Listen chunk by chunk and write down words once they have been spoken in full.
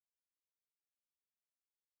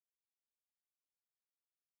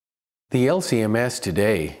The LCMS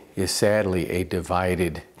today is sadly a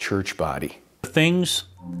divided church body. Things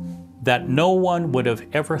that no one would have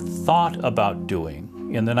ever thought about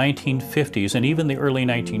doing in the 1950s and even the early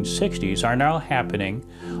 1960s are now happening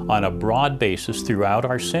on a broad basis throughout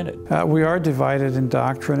our synod. We are divided in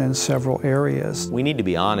doctrine in several areas. We need to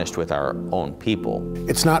be honest with our own people.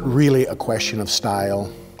 It's not really a question of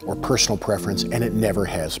style or personal preference, and it never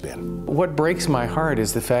has been. What breaks my heart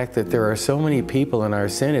is the fact that there are so many people in our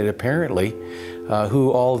synod, apparently,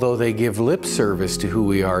 who, although they give lip service to who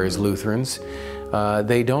we are as Lutherans,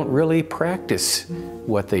 they don't really practice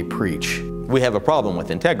what they preach. We have a problem with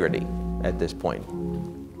integrity at this point.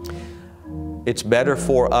 It's better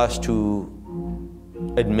for us to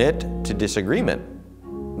admit to disagreement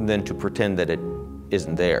than to pretend that it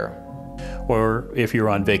isn't there. Or if you're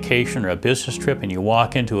on vacation or a business trip and you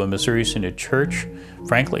walk into a Missouri Synod church,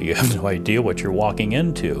 frankly, you have no idea what you're walking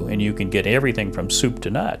into, and you can get everything from soup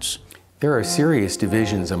to nuts. There are serious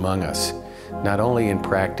divisions among us, not only in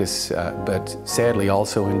practice, but sadly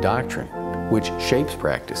also in doctrine, which shapes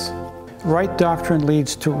practice. Right doctrine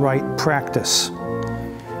leads to right practice.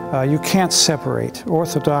 You can't separate.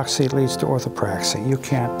 Orthodoxy leads to orthopraxy. You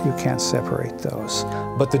can't separate those.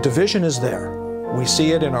 But the division is there. We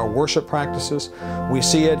see it in our worship practices. We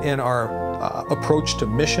see it in our approach to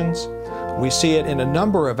missions. We see it in a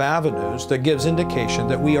number of avenues that gives indication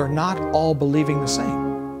that we are not all believing the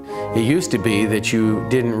same. It used to be that you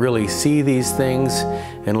didn't really see these things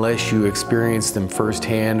unless you experienced them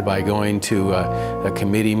firsthand by going to a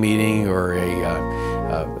committee meeting or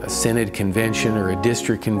a synod convention or a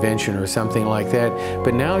district convention or something like that.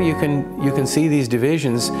 But now you can see these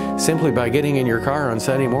divisions simply by getting in your car on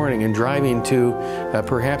Sunday morning and driving to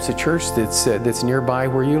perhaps a church that's nearby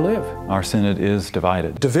where you live. Our synod is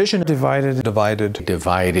divided. Division, divided, divided,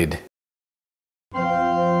 divided.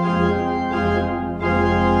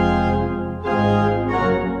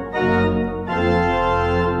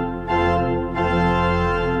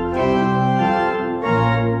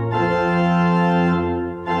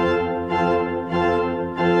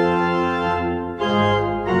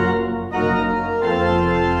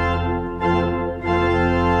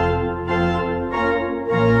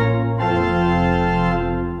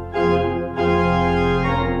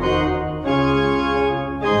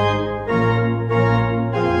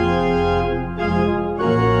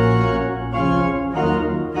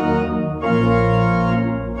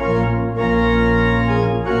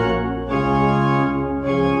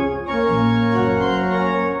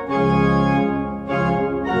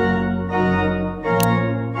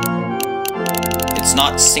 It's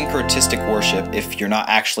not syncretistic worship if you're not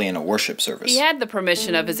actually in a worship service. He had the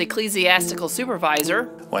permission of his ecclesiastical supervisor.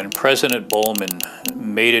 When President Bowman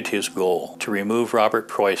made it his goal to remove Robert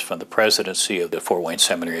Preuss from the presidency of the Fort Wayne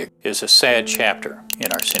Seminary, is a sad chapter in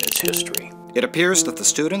our synod's history. It appears that the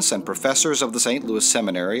students and professors of the St. Louis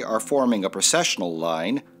Seminary are forming a processional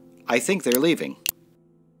line. I think they're leaving.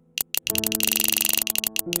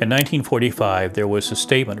 In 1945, there was a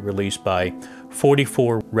statement released by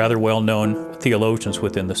 44 rather well-known theologians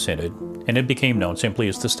within the synod, and it became known simply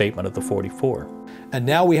as the Statement of the 44. And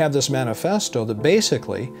now we have this manifesto that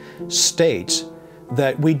basically states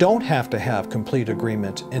that we don't have to have complete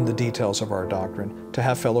agreement in the details of our doctrine to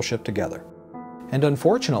have fellowship together. And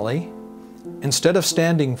unfortunately, instead of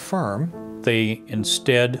standing firm, they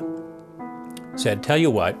instead said, tell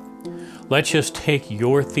you what, let's just take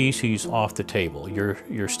your theses off the table,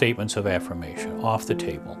 your statements of affirmation off the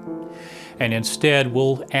table. And instead,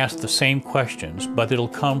 we'll ask the same questions, but it'll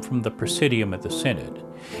come from the presidium at the synod.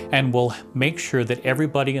 And we'll make sure that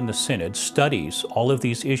everybody in the synod studies all of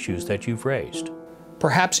these issues that you've raised.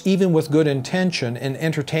 Perhaps even with good intention in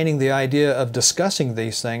entertaining the idea of discussing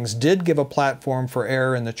these things did give a platform for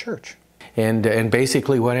error in the church. And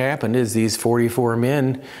basically what happened is these 44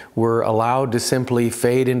 men were allowed to simply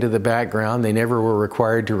fade into the background. They never were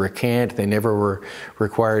required to recant. They never were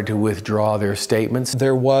required to withdraw their statements.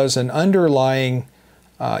 There was an underlying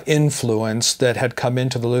influence that had come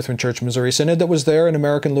into the Lutheran Church-Missouri Synod that was there in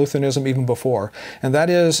American Lutheranism even before. And that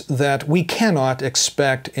is that we cannot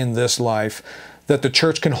expect in this life that the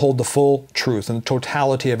church can hold the full truth and the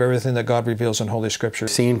totality of everything that God reveals in Holy Scripture.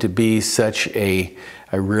 There seemed to be such a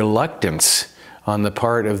reluctance on the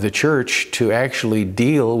part of the church to actually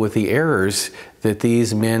deal with the errors that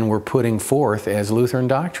these men were putting forth as Lutheran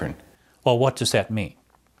doctrine. Well, what does that mean?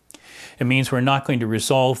 It means we're not going to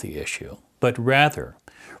resolve the issue, but rather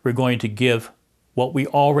we're going to give what we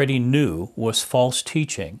already knew was false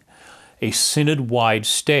teaching a synod-wide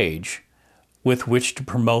stage with which to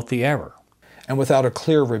promote the error. And without a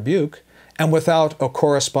clear rebuke, and without a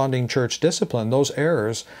corresponding church discipline, those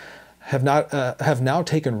errors have now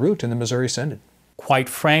taken root in the Missouri Synod. Quite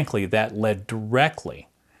frankly, that led directly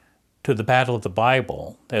to the Battle of the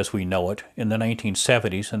Bible, as we know it, in the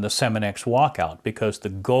 1970s and the Seminex walkout, because the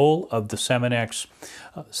goal of the Seminex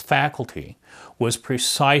faculty was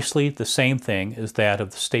precisely the same thing as that of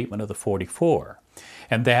the Statement of the 44.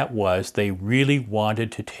 And that was they really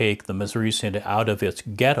wanted to take the Missouri Synod out of its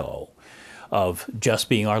ghetto of just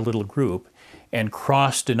being our little group and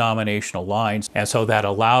cross denominational lines. And so that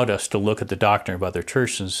allowed us to look at the doctrine of other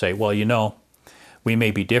churches and say, well, you know, we may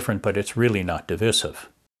be different, but it's really not divisive.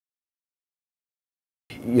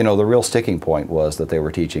 You know, the real sticking point was that they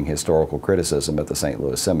were teaching historical criticism at the St.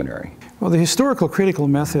 Louis Seminary. Well, the historical critical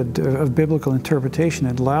method of biblical interpretation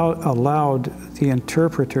allowed the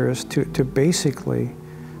interpreters to basically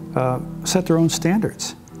set their own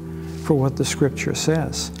standards for what the Scripture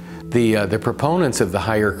says. The proponents of the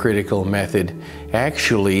higher critical method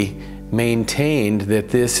actually maintained that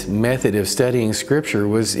this method of studying Scripture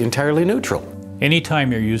was entirely neutral.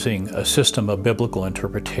 Anytime you're using a system of biblical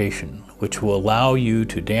interpretation, which will allow you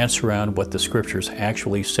to dance around what the Scriptures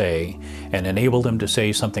actually say and enable them to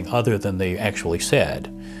say something other than they actually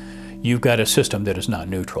said, you've got a system that is not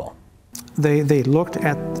neutral. They looked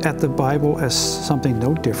at the Bible as something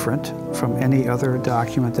no different from any other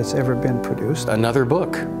document that's ever been produced. Another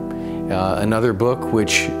book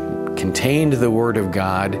which contained the Word of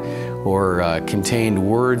God or contained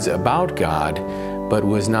words about God, but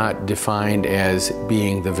was not defined as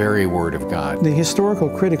being the very Word of God. The historical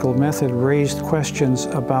critical method raised questions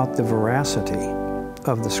about the veracity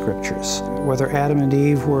of the Scriptures, whether Adam and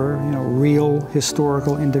Eve were, real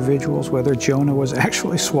historical individuals, whether Jonah was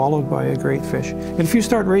actually swallowed by a great fish. And if you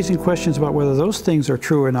start raising questions about whether those things are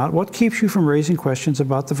true or not, what keeps you from raising questions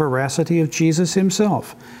about the veracity of Jesus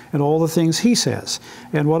himself and all the things he says?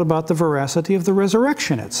 And what about the veracity of the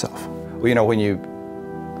resurrection itself? Well, when you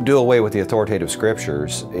do away with the authoritative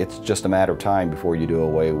Scriptures, it's just a matter of time before you do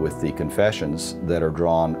away with the confessions that are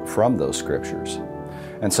drawn from those Scriptures.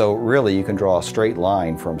 And so really you can draw a straight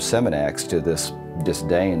line from Seminex to this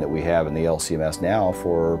disdain that we have in the LCMS now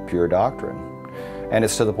for pure doctrine. And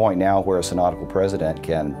it's to the point now where a synodical president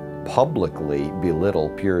can publicly belittle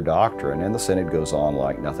pure doctrine and the Synod goes on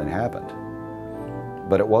like nothing happened.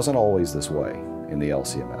 But it wasn't always this way in the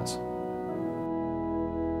LCMS.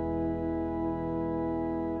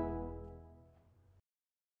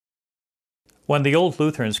 When the old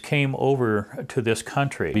Lutherans came over to this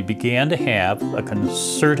country, we began to have a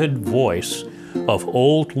concerted voice of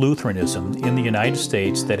old Lutheranism in the United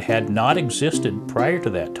States that had not existed prior to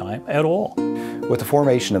that time at all. With the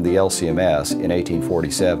formation of the LCMS in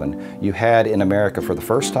 1847, you had in America for the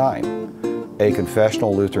first time a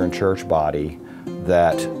confessional Lutheran church body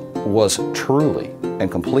that was truly and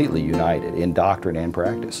completely united in doctrine and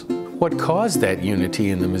practice. What caused that unity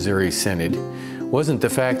in the Missouri Synod wasn't the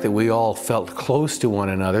fact that we all felt close to one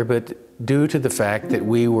another, but due to the fact that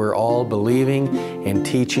we were all believing and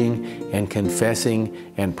teaching and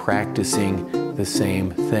confessing and practicing the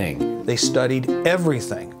same thing. They studied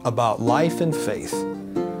everything about life and faith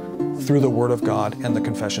through the Word of God and the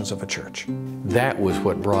confessions of a church. That was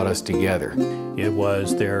what brought us together. It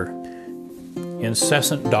was their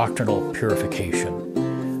incessant doctrinal purification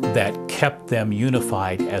that kept them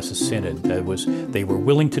unified as a synod. They were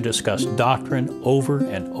willing to discuss doctrine over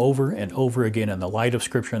and over and over again in the light of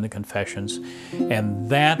Scripture and the confessions, and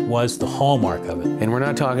that was the hallmark of it. And we're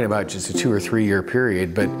not talking about just a 2 or 3 year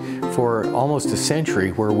period, but for almost a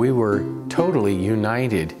century where we were totally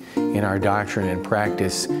united in our doctrine and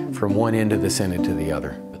practice from one end of the synod to the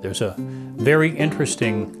other. There's a very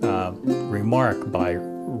interesting remark by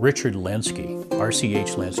Richard Lenski,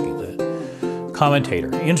 R.C.H. Lenski, the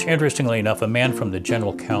commentator, interestingly enough, a man from the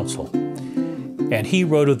General Council. And he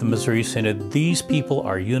wrote of the Missouri Synod, these people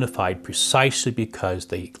are unified precisely because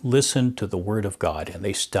they listen to the Word of God and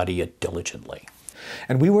they study it diligently.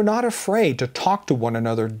 And we were not afraid to talk to one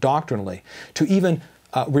another doctrinally, to even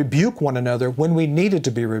rebuke one another when we needed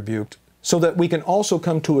to be rebuked, so that we can also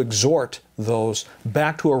come to exhort those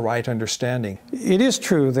back to a right understanding. It is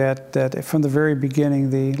true that from the very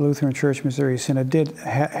beginning, the Lutheran Church-Missouri Synod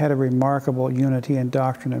had a remarkable unity in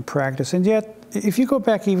doctrine and practice. And yet, if you go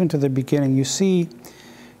back even to the beginning, you see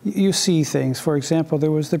things. For example,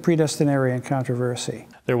 there was the predestinarian controversy.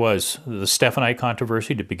 There was the Stephanite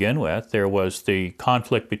controversy to begin with. There was the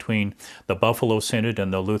conflict between the Buffalo Synod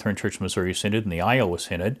and the Lutheran Church-Missouri Synod and the Iowa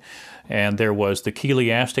Synod. And there was the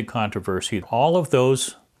Ecclesiastical controversy. All of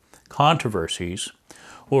those controversies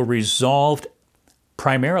were resolved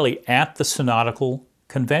primarily at the synodical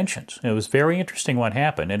conventions. It was very interesting what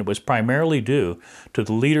happened, and it was primarily due to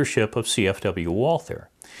the leadership of C.F.W. Walther.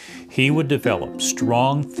 He would develop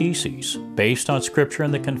strong theses based on Scripture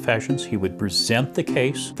and the Confessions. He would present the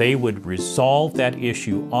case. They would resolve that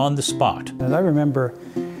issue on the spot. And I remember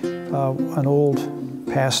an old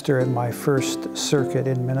pastor in my first circuit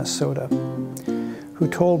in Minnesota who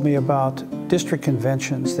told me about district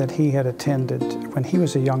conventions that he had attended when he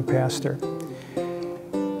was a young pastor.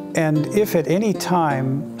 And if at any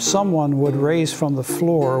time someone would raise from the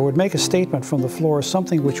floor, or would make a statement from the floor,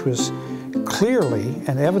 something which was clearly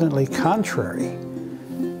and evidently contrary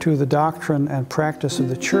to the doctrine and practice of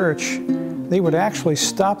the church, they would actually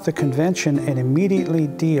stop the convention and immediately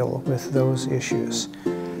deal with those issues.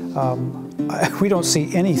 We don't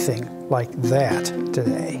see anything like that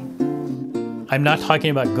today. I'm not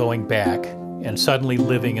talking about going back and suddenly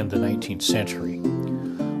living in the 19th century.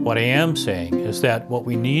 What I am saying is that what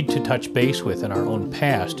we need to touch base with in our own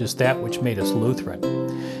past is that which made us Lutheran.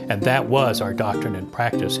 And that was our doctrine and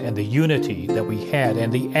practice, and the unity that we had,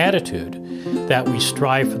 and the attitude that we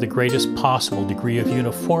strive for the greatest possible degree of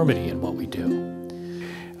uniformity in what we do.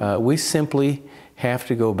 We simply have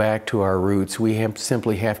to go back to our roots. We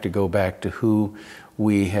simply have to go back to who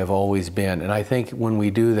we have always been. And I think when we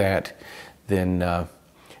do that, then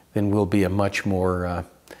we'll be a much more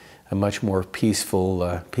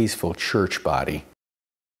peaceful church body.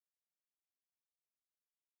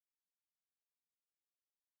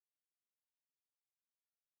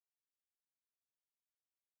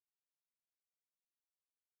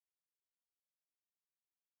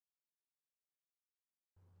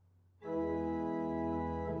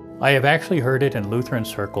 I have actually heard it in Lutheran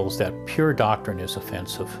circles that pure doctrine is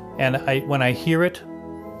offensive. And when I hear it,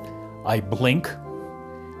 I blink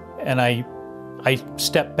and I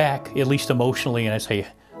step back, at least emotionally, and I say,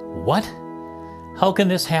 what? How can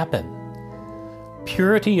this happen?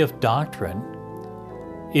 Purity of doctrine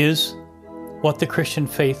is what the Christian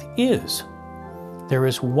faith is. There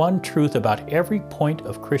is one truth about every point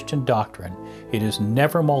of Christian doctrine. It is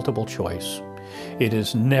never multiple choice. It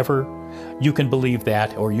is never, you can believe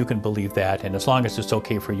that or you can believe that, and as long as it's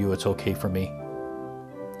okay for you, it's okay for me.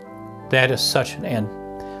 That is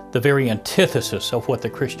the very antithesis of what the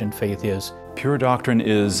Christian faith is. Pure doctrine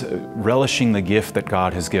is relishing the gift that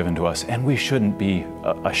God has given to us, and we shouldn't be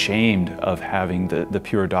ashamed of having the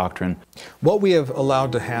pure doctrine. What we have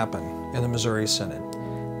allowed to happen in the Missouri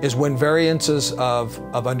Synod is when variances of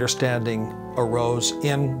understanding arose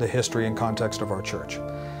in the history and context of our church,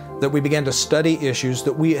 that we began to study issues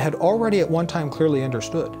that we had already at one time clearly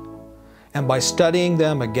understood. And by studying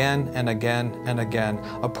them again and again and again,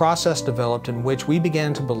 a process developed in which we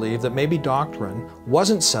began to believe that maybe doctrine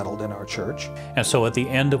wasn't settled in our church. And so at the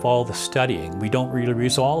end of all the studying, we don't really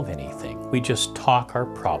resolve anything. We just talk our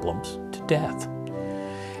problems to death.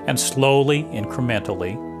 And slowly,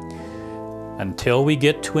 incrementally, until we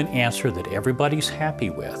get to an answer that everybody's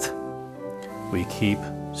happy with, we keep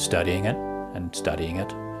studying it and studying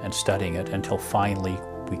it and studying it until finally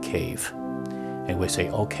we cave. And we say,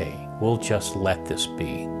 okay, we'll just let this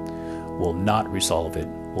be. We'll not resolve it.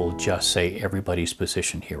 We'll just say everybody's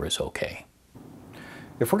position here is okay.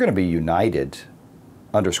 If we're going to be united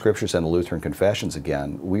under Scriptures and the Lutheran Confessions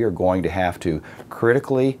again, we are going to have to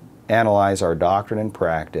critically analyze our doctrine and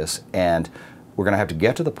practice, and we're going to have to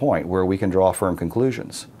get to the point where we can draw firm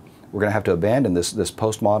conclusions. We're going to have to abandon this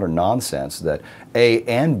postmodern nonsense that A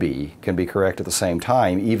and B can be correct at the same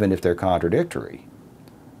time, even if they're contradictory.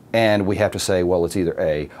 And we have to say, well, it's either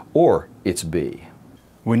A or it's B.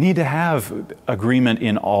 We need to have agreement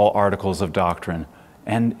in all articles of doctrine,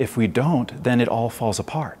 and if we don't, then it all falls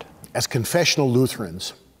apart. As confessional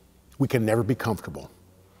Lutherans, we can never be comfortable.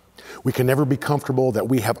 We can never be comfortable that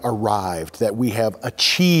we have arrived, that we have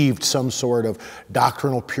achieved some sort of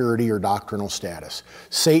doctrinal purity or doctrinal status.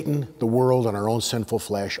 Satan, the world, and our own sinful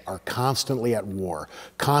flesh are constantly at war,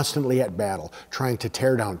 constantly at battle, trying to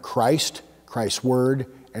tear down Christ, Christ's Word,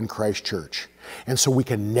 and Christ's church. And so we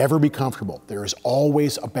can never be comfortable. There is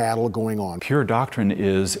always a battle going on. Pure doctrine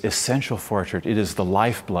is essential for our church. It is the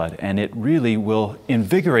lifeblood, and it really will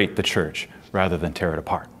invigorate the church rather than tear it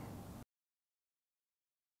apart.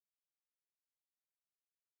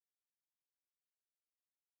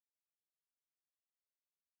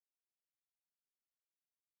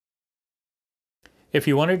 If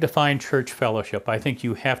you want to define church fellowship, I think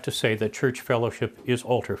you have to say that church fellowship is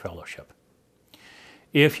altar fellowship.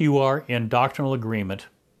 If you are in doctrinal agreement,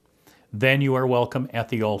 then you are welcome at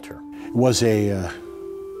the altar. It was a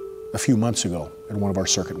few months ago at one of our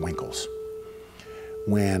circuit winkles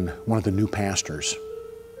when one of the new pastors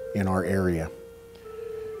in our area,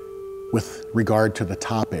 with regard to the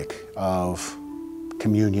topic of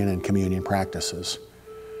communion and communion practices,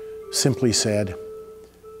 simply said,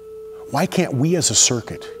 Why can't we as a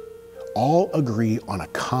circuit all agree on a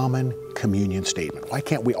common communion statement? Why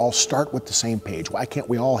can't we all start with the same page? Why can't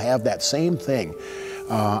we all have that same thing?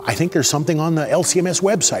 I think there's something on the LCMS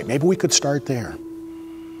website. Maybe we could start there.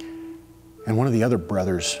 And one of the other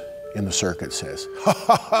brothers in the circuit says, "Ha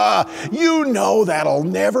ha ha, you know that'll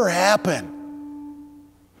never happen."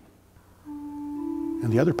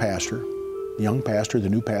 And the other pastor, the young pastor, the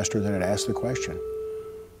new pastor that had asked the question,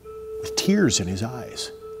 with tears in his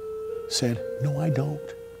eyes, said, "No, I don't.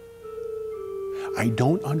 I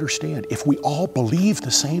don't understand. If we all believe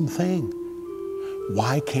the same thing,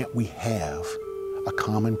 why can't we have a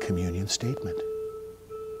common communion statement?"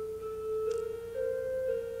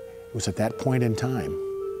 It was at that point in time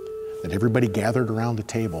that everybody gathered around the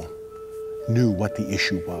table knew what the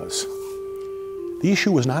issue was. The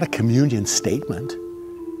issue was not a communion statement.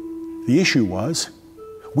 The issue was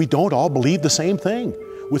we don't all believe the same thing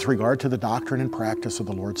with regard to the doctrine and practice of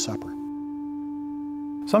the Lord's Supper.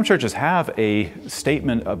 Some churches have a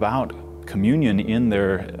statement about communion in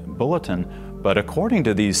their bulletin, but according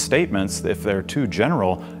to these statements, if they're too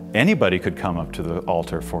general, anybody could come up to the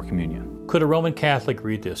altar for communion. Could a Roman Catholic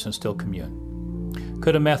read this and still commune?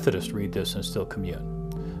 Could a Methodist read this and still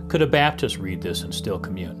commune? Could a Baptist read this and still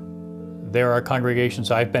commune? There are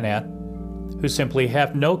congregations I've been at who simply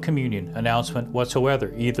have no communion announcement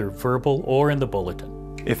whatsoever, either verbal or in the bulletin.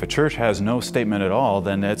 If a church has no statement at all,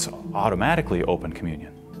 then it's automatically open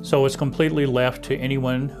communion. So it's completely left to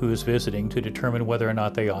anyone who is visiting to determine whether or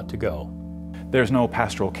not they ought to go. There's no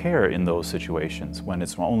pastoral care in those situations when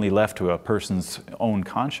it's only left to a person's own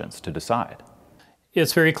conscience to decide.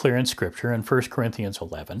 It's very clear in Scripture in 1 Corinthians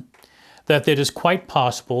 11 that it is quite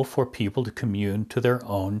possible for people to commune to their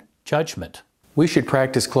own judgment. We should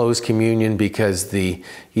practice closed communion because the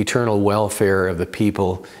eternal welfare of the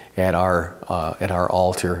people at our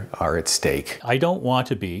altar are at stake. I don't want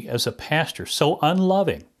to be, as a pastor, so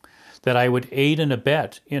unloving that I would aid and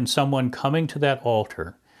abet in someone coming to that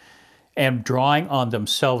altar and drawing on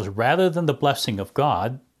themselves, rather than the blessing of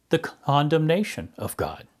God, the condemnation of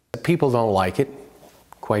God. People don't like it.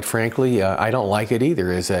 Quite frankly, I don't like it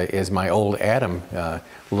either as my old Adam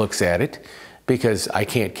looks at it, because I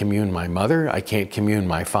can't commune my mother, I can't commune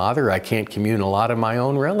my father, I can't commune a lot of my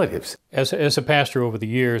own relatives. As a pastor over the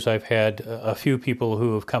years, I've had a few people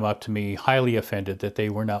who have come up to me highly offended that they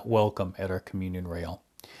were not welcome at our communion rail.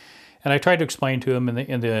 And I tried to explain to them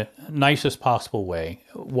in the nicest possible way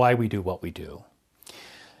why we do what we do.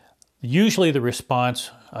 Usually the response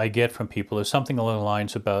I get from people is something along the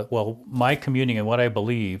lines about, well, my communing and what I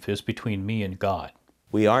believe is between me and God.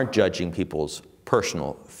 We aren't judging people's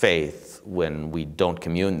personal faith when we don't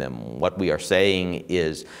commune them. What we are saying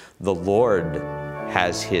is the Lord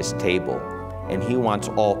has His table, and He wants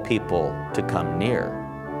all people to come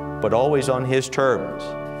near, but always on His terms.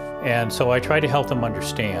 And so I try to help them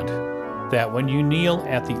understand that when you kneel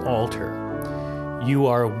at the altar, you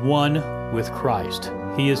are one with Christ.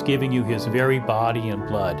 He is giving you His very body and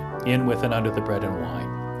blood in, with, and under the bread and wine.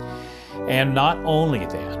 And not only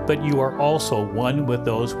that, but you are also one with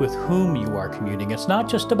those with whom you are communing. It's not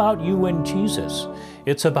just about you and Jesus.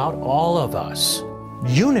 It's about all of us.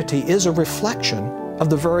 Unity is a reflection of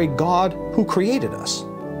the very God who created us,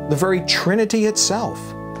 the very Trinity itself.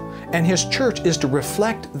 And His church is to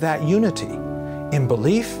reflect that unity in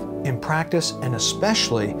belief, in practice, and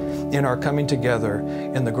especially in our coming together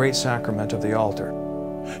in the great sacrament of the altar.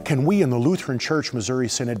 Can we in the Lutheran Church-Missouri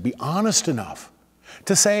Synod be honest enough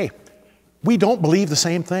to say, we don't believe the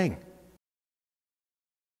same thing?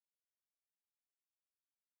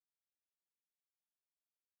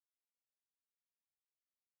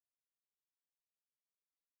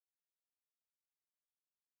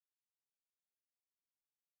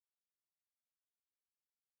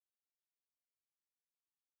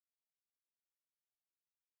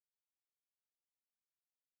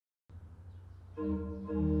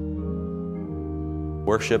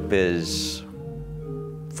 Worship is,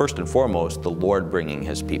 first and foremost, the Lord bringing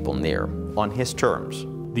His people near on His terms.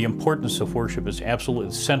 The importance of worship is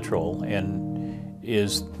absolutely central and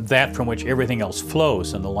is that from which everything else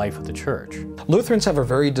flows in the life of the church. Lutherans have a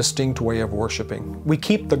very distinct way of worshiping. We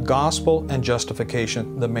keep the gospel and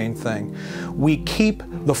justification the main thing. We keep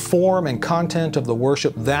the form and content of the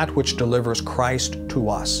worship that which delivers Christ to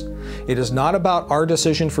us. It is not about our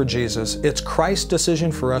decision for Jesus, it's Christ's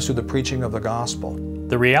decision for us through the preaching of the gospel.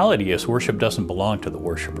 The reality is worship doesn't belong to the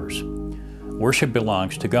worshipers. Worship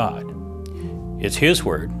belongs to God. It's His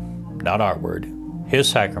word, not our word. His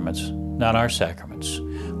sacraments, not our sacraments.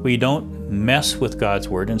 We don't mess with God's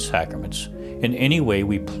word and sacraments in any way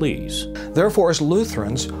we please. Therefore, as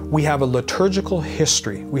Lutherans, we have a liturgical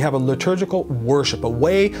history. We have a liturgical worship, a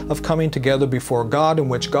way of coming together before God in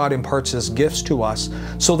which God imparts His gifts to us,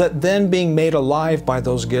 so that then being made alive by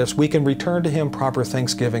those gifts, we can return to Him proper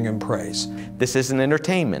thanksgiving and praise. This isn't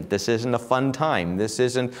entertainment. This isn't a fun time. This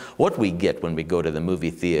isn't what we get when we go to the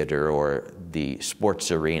movie theater or the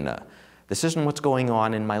sports arena. This isn't what's going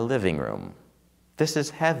on in my living room. This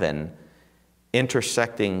is heaven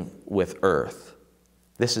intersecting with earth.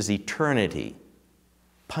 This is eternity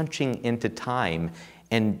punching into time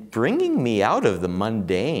and bringing me out of the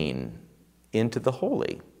mundane into the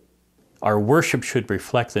holy. Our worship should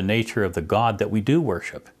reflect the nature of the God that we do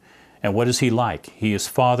worship. And what is He like? He is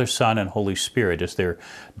Father, Son, and Holy Spirit. Is there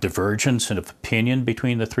divergence of opinion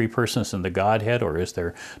between the three persons in the Godhead, or is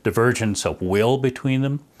there divergence of will between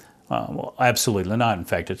them? Well, absolutely not. In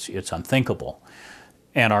fact, it's unthinkable.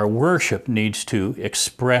 And our worship needs to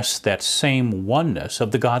express that same oneness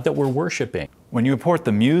of the God that we're worshiping. When you import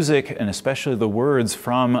the music and especially the words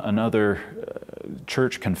from another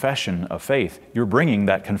church confession of faith, you're bringing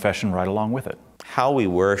that confession right along with it. How we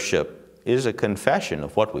worship is a confession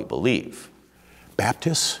of what we believe.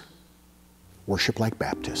 Baptists worship like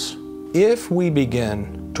Baptists. If we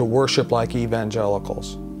begin to worship like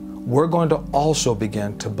evangelicals, we're going to also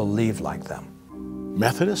begin to believe like them.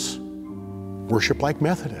 Methodists worship like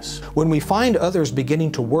Methodists. When we find others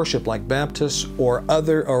beginning to worship like Baptists or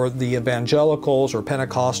the evangelicals or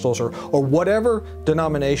Pentecostals or whatever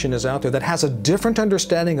denomination is out there that has a different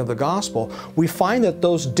understanding of the gospel, we find that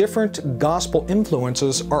those different gospel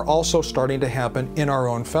influences are also starting to happen in our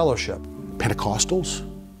own fellowship. Pentecostals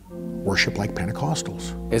worship like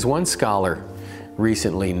Pentecostals. As one scholar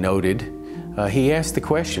recently noted, he asked the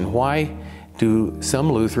question, why do some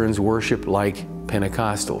Lutherans worship like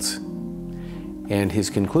Pentecostals? And his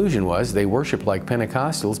conclusion was they worship like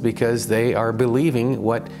Pentecostals because they are believing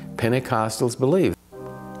what Pentecostals believe.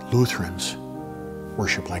 Lutherans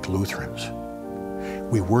worship like Lutherans.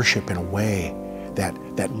 We worship in a way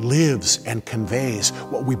that lives and conveys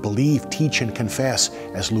what we believe, teach, and confess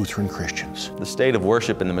as Lutheran Christians. The state of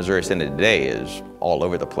worship in the Missouri Synod today is all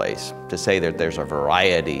over the place. To say that there's a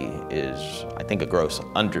variety is, I think, a gross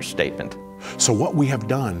understatement. So what we have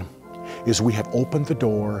done is we have opened the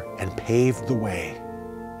door and paved the way.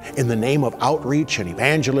 In the name of outreach and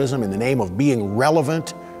evangelism, in the name of being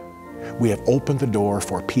relevant, we have opened the door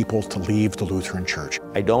for people to leave the Lutheran Church.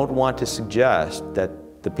 I don't want to suggest that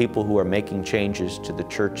the people who are making changes to the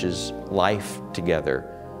church's life together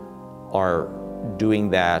are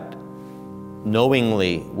doing that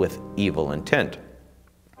knowingly with evil intent,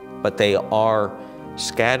 but they are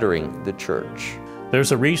scattering the church.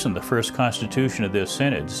 There's a reason the first constitution of this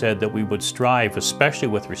synod said that we would strive, especially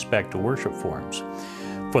with respect to worship forms,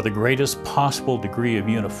 for the greatest possible degree of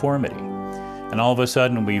uniformity. And all of a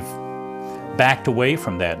sudden we've backed away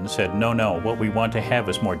from that and said, no, what we want to have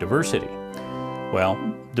is more diversity.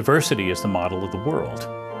 Well, diversity is the model of the world.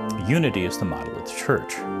 Unity is the model of the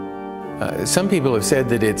church. Some people have said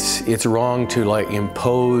that it's wrong to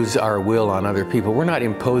impose our will on other people. We're not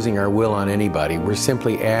imposing our will on anybody. We're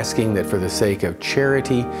simply asking that for the sake of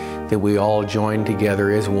charity, that we all join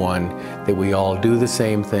together as one, that we all do the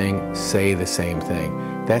same thing, say the same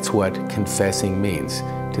thing. That's what confessing means,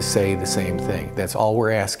 to say the same thing. That's all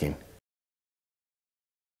we're asking.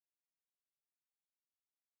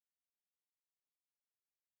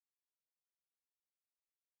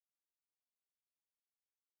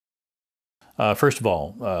 First of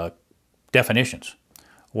all, definitions.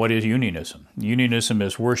 What is unionism? Unionism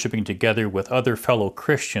is worshiping together with other fellow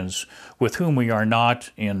Christians with whom we are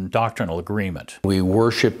not in doctrinal agreement. We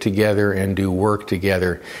worship together and do work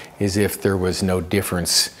together as if there was no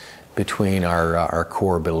difference between our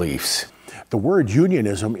core beliefs. The word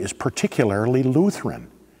unionism is particularly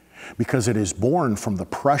Lutheran because it is born from the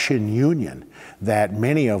Prussian Union that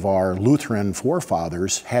many of our Lutheran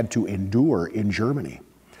forefathers had to endure in Germany,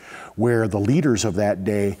 where the leaders of that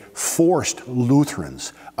day forced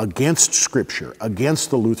Lutherans against Scripture, against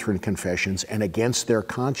the Lutheran Confessions, and against their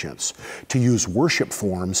conscience to use worship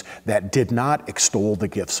forms that did not extol the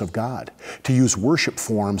gifts of God, to use worship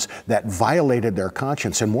forms that violated their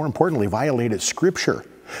conscience, and more importantly, violated Scripture,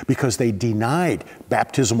 because they denied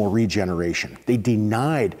baptismal regeneration. They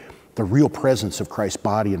denied the real presence of Christ's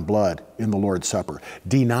body and blood in the Lord's Supper,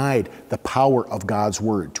 denied the power of God's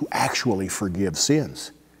Word to actually forgive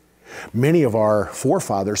sins. Many of our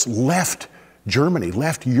forefathers left Germany,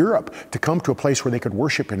 left Europe to come to a place where they could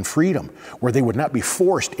worship in freedom, where they would not be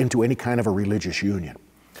forced into any kind of a religious union.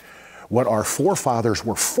 What our forefathers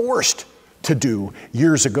were forced to do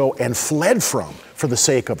years ago and fled from for the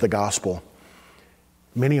sake of the gospel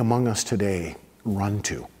many among us today run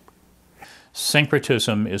to.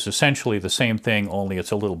 Syncretism is essentially the same thing, only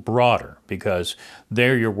it's a little broader, because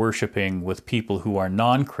there you're worshiping with people who are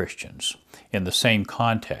non-Christians in the same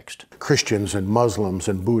context. Christians and Muslims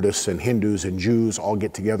and Buddhists and Hindus and Jews all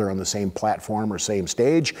get together on the same platform or same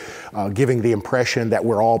stage, giving the impression that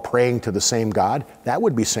we're all praying to the same God. That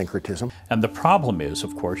would be syncretism. And the problem is,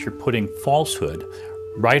 of course, you're putting falsehood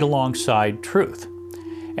right alongside truth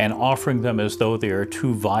and offering them as though they are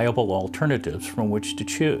two viable alternatives from which to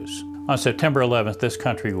choose. On September 11th, this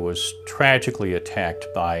country was tragically attacked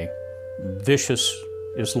by vicious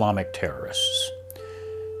Islamic terrorists.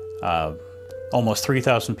 Almost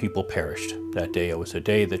 3,000 people perished that day. It was a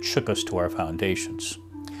day that shook us to our foundations.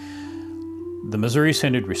 The Missouri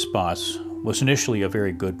Synod response was initially a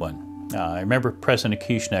very good one. I remember President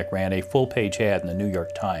Kieschneck ran a full-page ad in the New York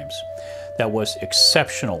Times that was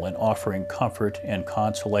exceptional in offering comfort and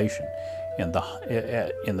consolation in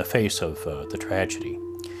the face of the tragedy.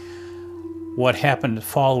 What happened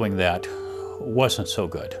following that wasn't so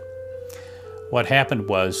good. What happened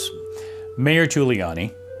was Mayor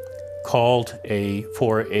Giuliani called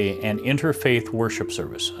for an interfaith worship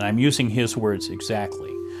service. And I'm using his words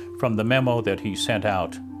exactly from the memo that he sent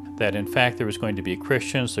out, that in fact there was going to be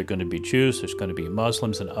Christians, there are going to be Jews, there's going to be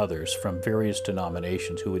Muslims and others from various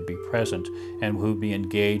denominations who would be present and who would be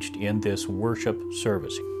engaged in this worship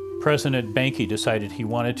service. President Benke decided he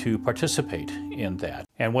wanted to participate in that.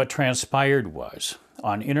 And what transpired was,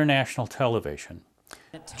 on international television,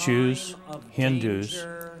 Jews, Hindus,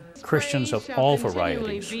 Christians of all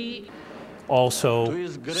varieties, also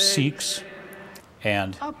Sikhs,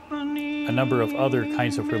 and a number of other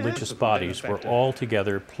kinds of religious bodies were all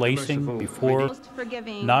together placing before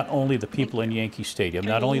not only the people in Yankee Stadium,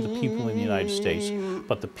 not only the people in the United States,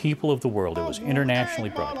 but the people of the world. It was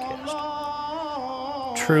internationally broadcast.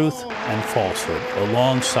 Truth and falsehood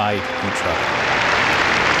alongside each other.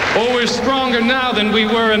 Oh, we're stronger now than we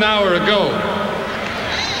were an hour ago.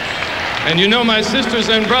 And you know, my sisters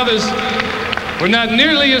and brothers, we're not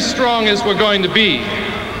nearly as strong as we're going to be.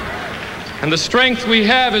 And the strength we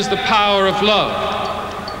have is the power of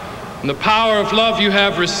love. And the power of love you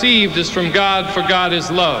have received is from God, for God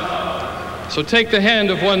is love. So take the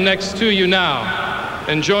hand of one next to you now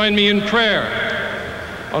and join me in prayer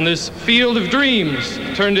on this field of dreams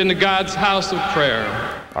turned into God's house of prayer.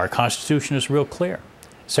 Our Constitution is real clear.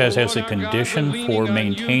 It says as a condition for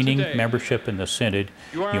maintaining membership in the Synod,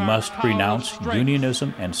 you must renounce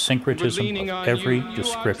unionism and syncretism of every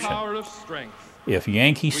description. If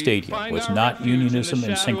Yankee Stadium was not unionism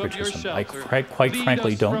and syncretism, I quite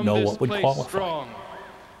frankly don't know what would qualify.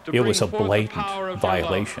 It was a blatant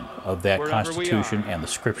violation of that Constitution and the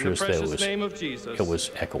Scriptures that it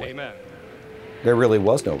was echoing. There really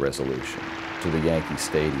was no resolution to the Yankee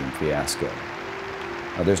Stadium fiasco.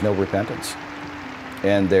 There's no repentance.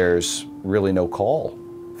 And there's really no call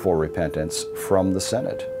for repentance from the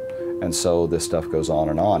Synod. And so this stuff goes on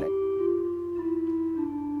and on.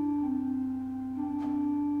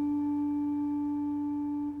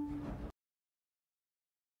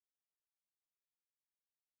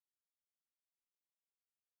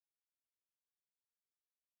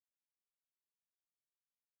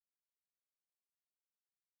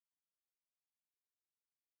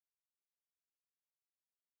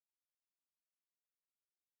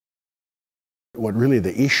 What really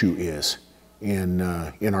the issue is in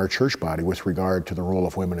our church body with regard to the role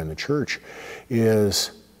of women in the church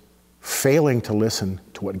is failing to listen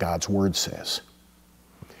to what God's Word says,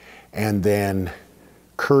 and then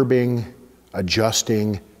curbing,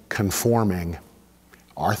 adjusting, conforming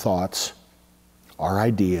our thoughts, our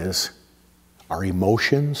ideas, our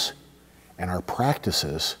emotions, and our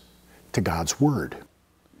practices to God's Word.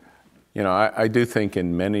 You know, I do think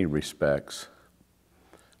in many respects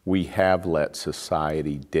we have let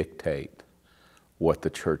society dictate what the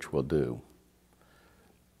church will do.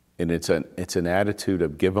 And it's an attitude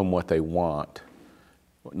of give them what they want,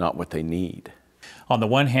 not what they need. On the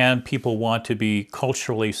one hand, people want to be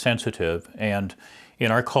culturally sensitive, and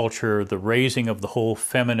in our culture, the raising of the whole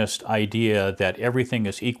feminist idea that everything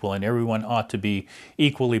is equal and everyone ought to be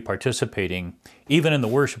equally participating, even in the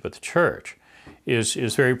worship of the church,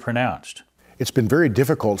 is very pronounced. It's been very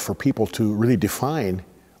difficult for people to really define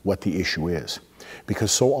what the issue is,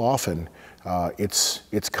 because so often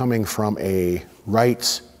it's coming from a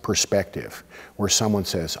rights perspective, where someone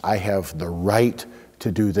says, I have the right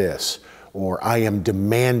to do this, or I am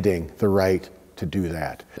demanding the right to do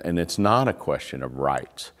that. And it's not a question of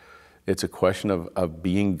rights. It's a question of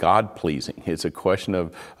being God-pleasing. It's a question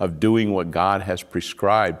of doing what God has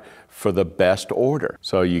prescribed for the best order.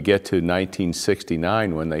 So you get to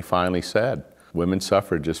 1969 when they finally said, Women's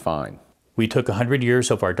suffrage is fine. We took 100 years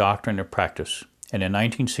of our doctrine and practice, and in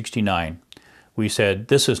 1969, we said,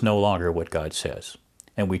 this is no longer what God says,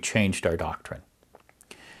 and we changed our doctrine.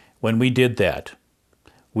 When we did that,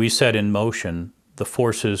 we set in motion the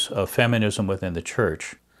forces of feminism within the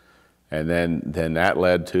church. And then that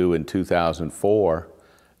led to, in 2004,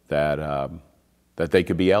 that they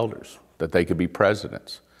could be elders, that they could be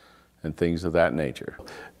presidents, and things of that nature.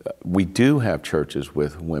 We do have churches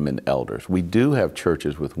with women elders. We do have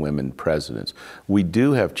churches with women presidents. We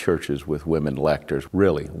do have churches with women lectors.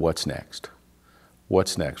 Really, what's next?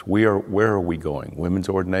 What's next? Where are we going? Women's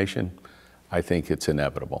ordination? I think it's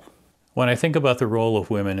inevitable. When I think about the role of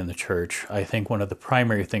women in the church, I think one of the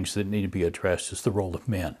primary things that need to be addressed is the role of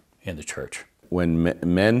men in the church. When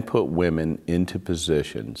men put women into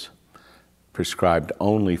positions prescribed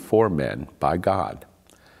only for men by God,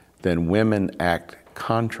 then women act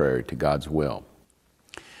contrary to God's will.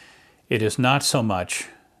 It is not so much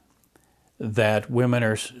that women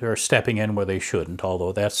are stepping in where they shouldn't,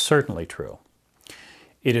 although that's certainly true.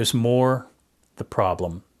 It is more the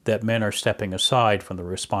problem that men are stepping aside from the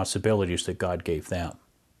responsibilities that God gave them.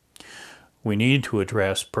 We need to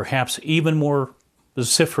address, perhaps even more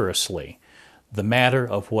vociferously, the matter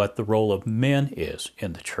of what the role of men is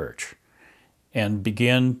in the church, and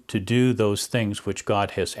begin to do those things which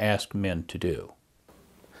God has asked men to do.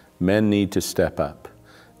 Men need to step up.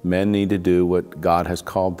 Men need to do what God has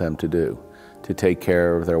called them to do, to take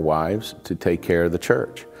care of their wives, to take care of the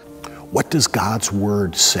church. What does God's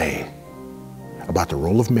Word say about the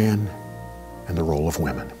role of men and the role of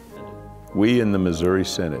women? We in the Missouri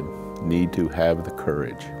Synod need to have the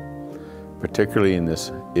courage, particularly in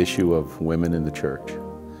this issue of women in the church,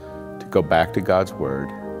 to go back to God's Word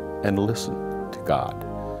and listen to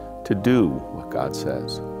God, to do what God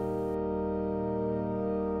says.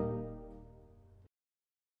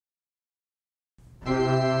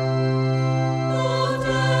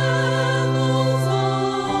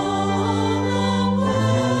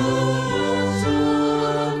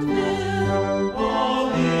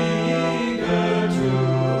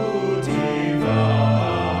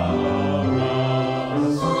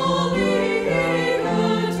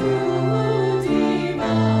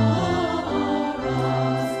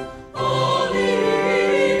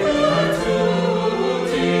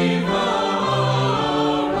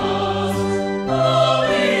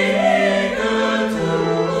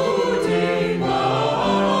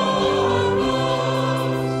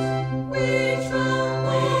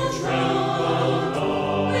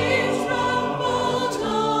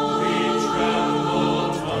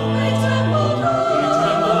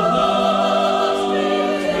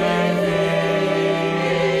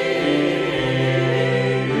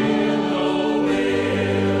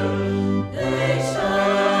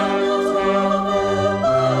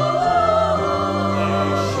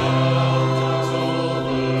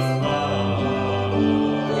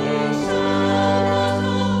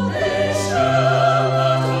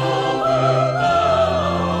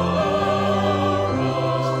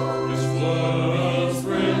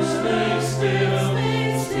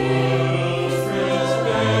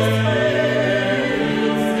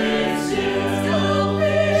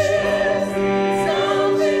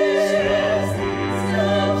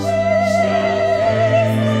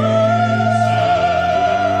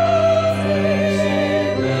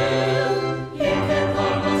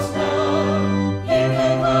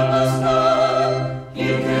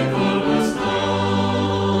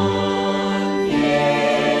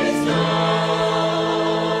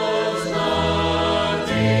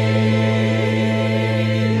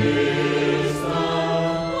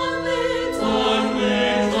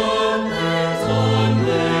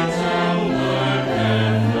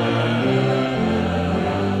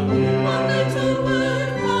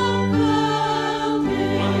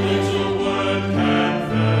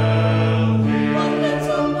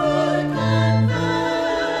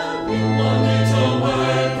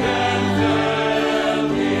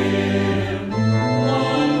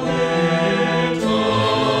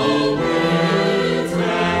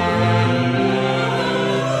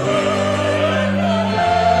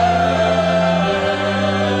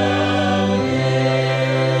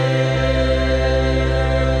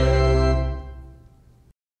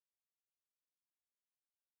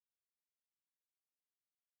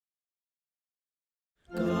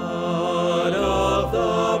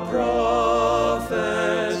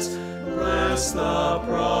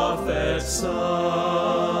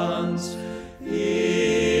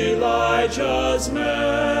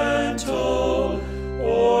 judgmental,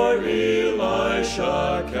 or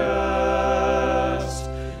Elisha cast.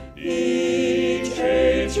 Each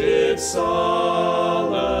age its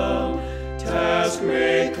solemn task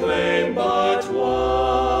made claim but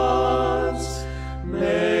once,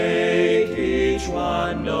 make each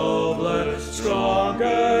one nobler,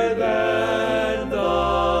 stronger than the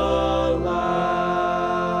last.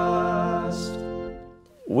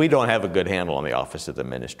 We don't have a good handle on the office of the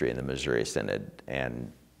ministry in the Missouri Synod,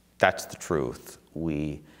 and that's the truth.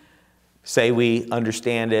 We say we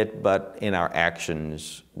understand it, but in our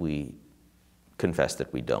actions we confess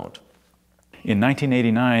that we don't. In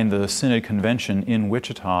 1989, the Synod Convention in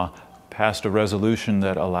Wichita passed a resolution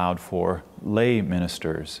that allowed for lay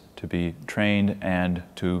ministers to be trained and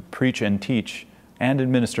to preach and teach and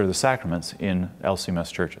administer the sacraments in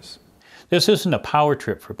LCMS churches. This isn't a power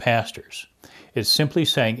trip for pastors. It's simply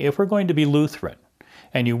saying if we're going to be Lutheran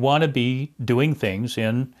and you want to be doing things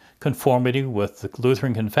in conformity with the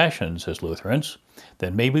Lutheran Confessions as Lutherans,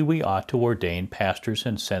 then maybe we ought to ordain pastors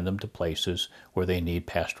and send them to places where they need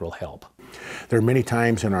pastoral help. There are many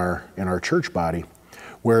times in our church body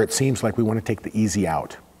where it seems like we want to take the easy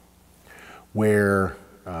out, where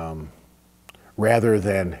rather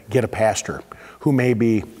than get a pastor who may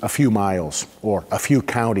be a few miles or a few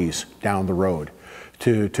counties down the road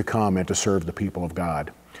to come and to serve the people of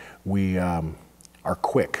God, we are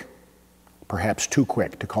quick, perhaps too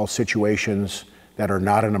quick, to call situations that are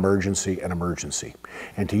not an emergency,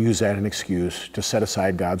 and to use that as an excuse to set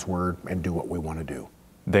aside God's word and do what we want to do.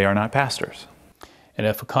 They are not pastors. And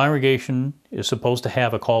if a congregation is supposed to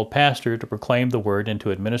have a called pastor to proclaim the word and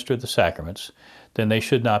to administer the sacraments, then they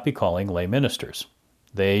should not be calling lay ministers.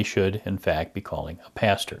 They should, in fact, be calling a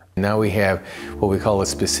pastor. Now we have what we call a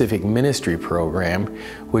specific ministry program,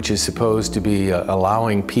 which is supposed to be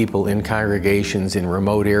allowing people in congregations in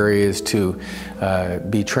remote areas to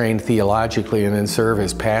be trained theologically and then serve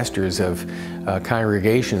as pastors of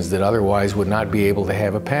congregations that otherwise would not be able to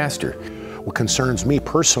have a pastor. What concerns me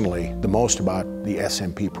personally the most about the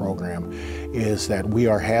SMP program is that we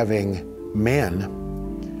are having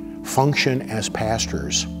men function as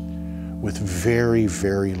pastors with very,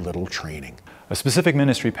 very little training. A specific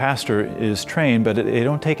ministry pastor is trained, but they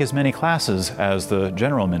don't take as many classes as the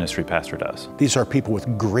general ministry pastor does. These are people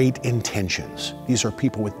with great intentions. These are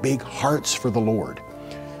people with big hearts for the Lord.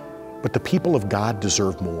 But the people of God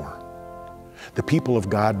deserve more. The people of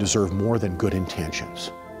God deserve more than good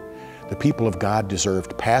intentions. The people of God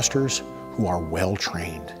deserve pastors who are well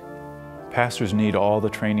trained. Pastors need all the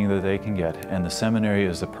training that they can get, and the seminary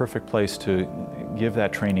is the perfect place to give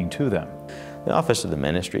that training to them. The office of the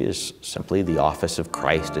ministry is simply the office of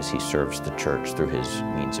Christ as he serves the church through his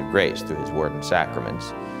means of grace, through his word and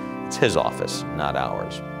sacraments. It's his office, not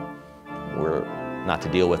ours. We're not to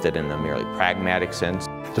deal with it in a merely pragmatic sense.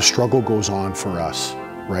 The struggle goes on for us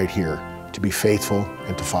right here to be faithful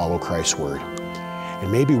and to follow Christ's word. And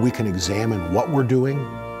maybe we can examine what we're doing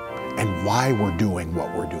and why we're doing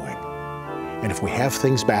what we're doing. And if we have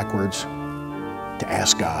things backwards, to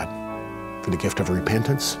ask God for the gift of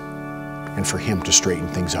repentance and for him to straighten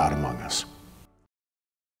things out among us.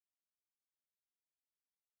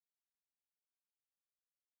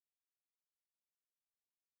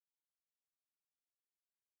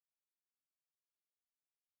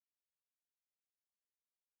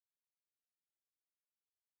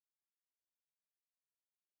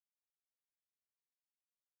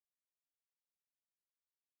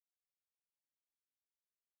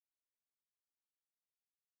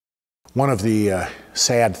 One of the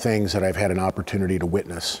sad things that I've had an opportunity to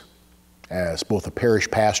witness as both a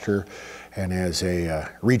parish pastor and as a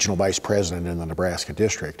regional vice president in the Nebraska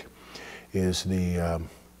district is the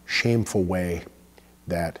shameful way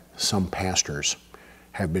that some pastors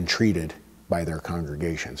have been treated by their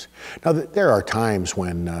congregations. Now, there are times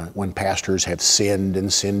when pastors have sinned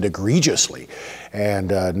and sinned egregiously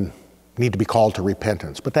and need to be called to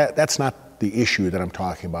repentance, but that's not the issue that I'm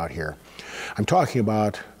talking about here. I'm talking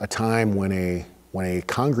about a time when a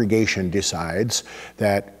congregation decides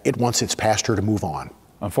that it wants its pastor to move on.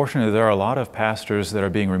 Unfortunately, there are a lot of pastors that are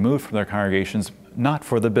being removed from their congregations not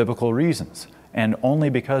for the biblical reasons, and only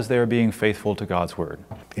because they are being faithful to God's word.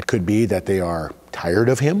 It could be that they are tired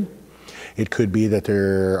of him. It could be that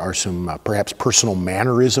there are some perhaps personal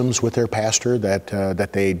mannerisms with their pastor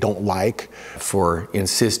that they don't like. For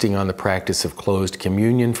insisting on the practice of closed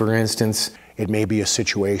communion, for instance. It may be a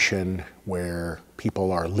situation where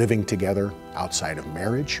people are living together outside of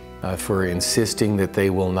marriage. For insisting that they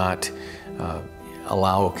will not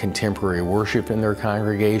allow contemporary worship in their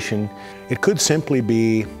congregation. It could simply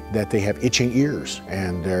be that they have itching ears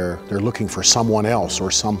and they're looking for someone else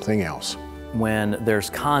or something else. When there's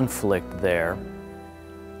conflict there,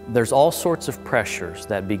 there's all sorts of pressures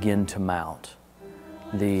that begin to mount.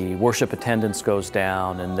 the worship attendance goes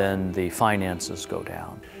down, and then the finances go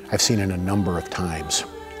down. I've seen it a number of times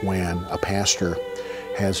when a pastor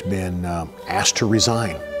has been asked to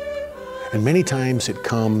resign. And many times it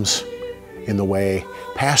comes in the way,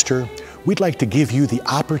 Pastor, we'd like to give you the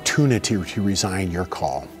opportunity to resign your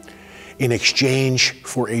call in exchange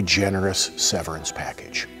for a generous severance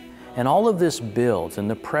package. And all of this builds, and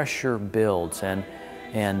the pressure builds, and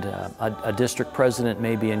a district president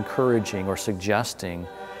may be encouraging or suggesting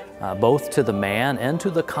both to the man and to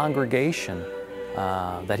the congregation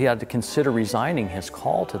that he had to consider resigning his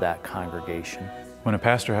call to that congregation. When a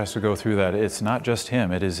pastor has to go through that, it's not just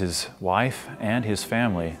him, it is his wife and his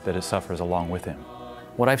family that it suffers along with him.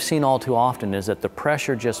 What I've seen all too often is that the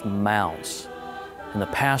pressure just mounts, and the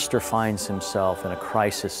pastor finds himself in a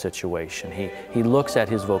crisis situation. He looks at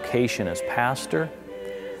his vocation as pastor,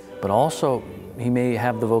 but also he may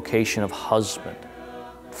have the vocation of husband,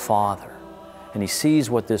 father, and he sees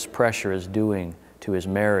what this pressure is doing to his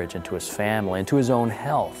marriage and to his family and to his own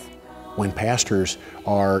health. When pastors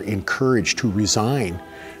are encouraged to resign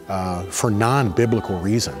for non-biblical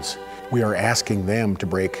reasons, we are asking them to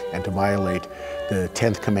break and to violate the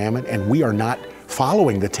 10th commandment, and we are not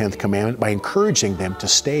following the 10th commandment by encouraging them to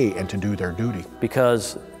stay and to do their duty.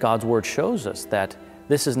 Because God's Word shows us that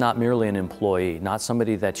this is not merely an employee, not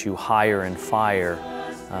somebody that you hire and fire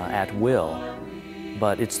at will,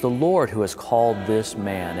 but it's the Lord who has called this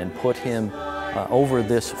man and put him over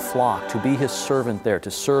this flock to be his servant there,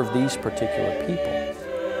 to serve these particular people.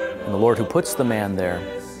 And the Lord who puts the man there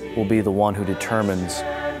will be the one who determines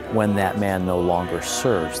when that man no longer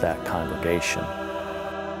serves that congregation.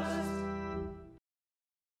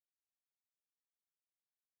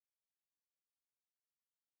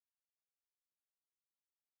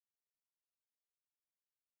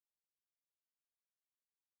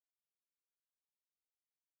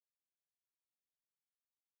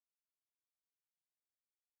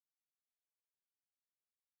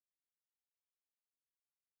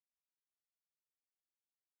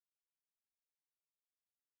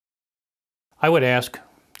 I would ask,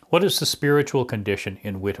 what is the spiritual condition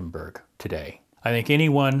in Wittenberg today? I think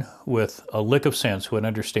anyone with a lick of sense would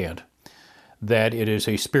understand that it is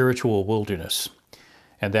a spiritual wilderness,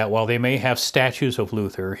 and that while they may have statues of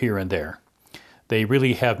Luther here and there, they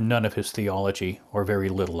really have none of his theology, or very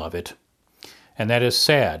little of it. And that is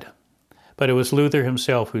sad. But it was Luther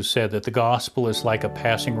himself who said that the gospel is like a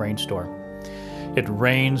passing rainstorm. It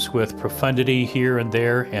rains with profundity here and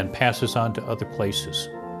there and passes on to other places.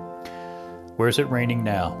 Where is it raining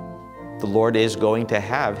now? The Lord is going to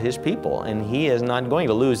have His people, and He is not going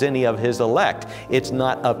to lose any of His elect. It's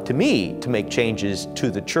not up to me to make changes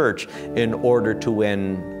to the church in order to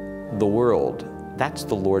win the world. That's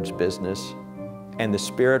the Lord's business. And the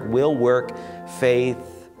Spirit will work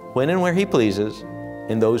faith when and where He pleases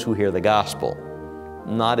in those who hear the gospel,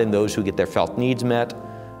 not in those who get their felt needs met,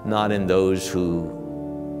 not in those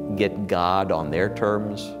who get God on their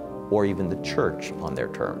terms, or even the church on their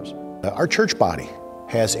terms. Our church body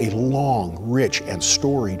has a long, rich, and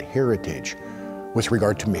storied heritage with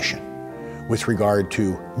regard to mission, with regard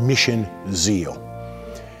to mission zeal.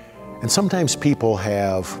 And sometimes people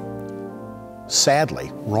have, sadly,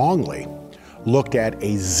 wrongly, looked at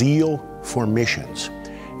a zeal for missions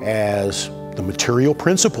as the material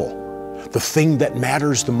principle, the thing that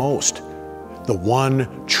matters the most, the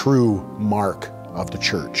one true mark of the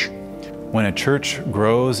church. When a church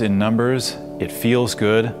grows in numbers, it feels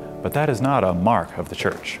good, but that is not a mark of the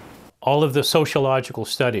church. All of the sociological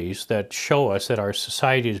studies that show us that our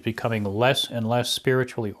society is becoming less and less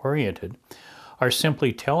spiritually oriented are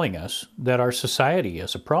simply telling us that our society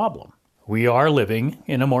is a problem. We are living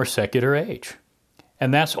in a more secular age.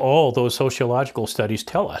 And that's all those sociological studies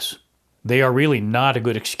tell us. They are really not a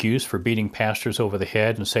good excuse for beating pastors over the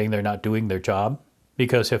head and saying they're not doing their job.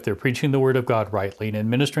 Because if they're preaching the Word of God rightly and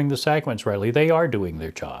administering the sacraments rightly, they are doing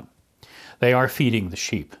their job. They are feeding the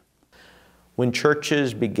sheep. When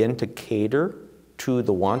churches begin to cater to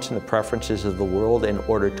the wants and the preferences of the world in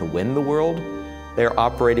order to win the world, they're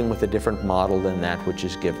operating with a different model than that which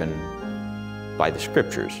is given by the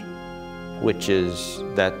Scriptures, which is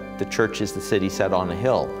that the church is the city set on a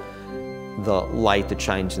hill, the light that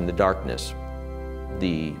shines in the darkness,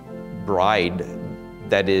 the bride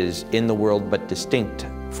that is in the world but distinct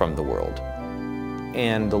from the world.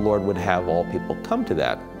 And the Lord would have all people come to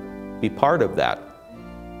that, be part of that,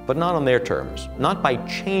 but not on their terms, not by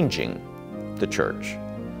changing the church,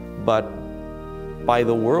 but by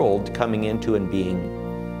the world coming into and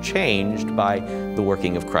being changed by the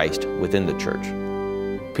working of Christ within the church.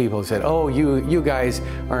 People said, oh, you guys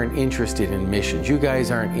aren't interested in missions. You guys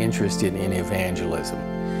aren't interested in evangelism.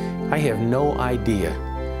 I have no idea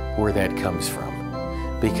where that comes from,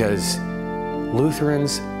 because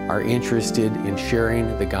Lutherans are interested in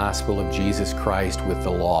sharing the gospel of Jesus Christ with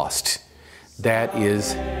the lost. That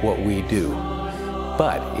is what we do.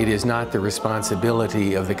 But it is not the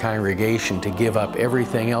responsibility of the congregation to give up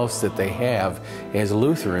everything else that they have as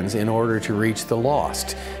Lutherans in order to reach the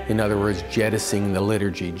lost. In other words, jettisoning the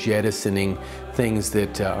liturgy, jettisoning things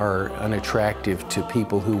that are unattractive to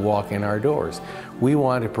people who walk in our doors. We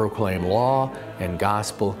want to proclaim law and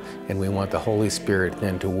gospel, and we want the Holy Spirit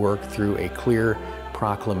then to work through a clear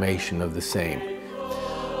proclamation of the same.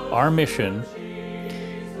 Our mission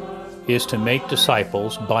is to make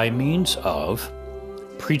disciples by means of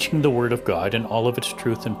preaching the Word of God in all of its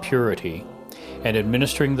truth and purity, and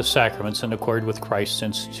administering the sacraments in accord with Christ's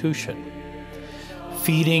institution.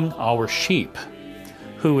 Feeding our sheep,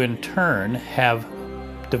 who in turn have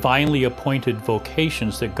divinely appointed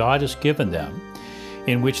vocations that God has given them,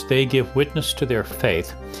 in which they give witness to their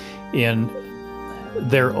faith in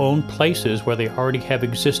their own places where they already have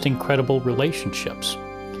existing credible relationships.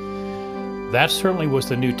 That certainly was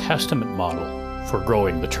the New Testament model for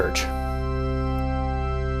growing the church.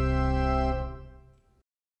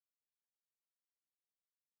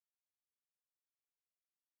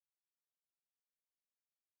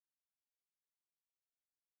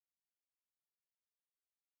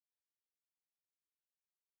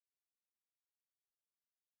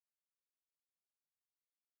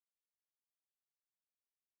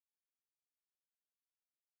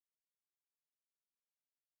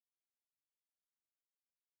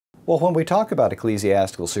 Well, when we talk about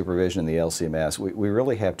ecclesiastical supervision in the LCMS, we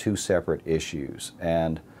really have two separate issues.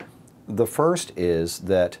 And the first is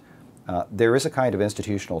that there is a kind of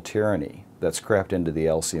institutional tyranny that's crept into the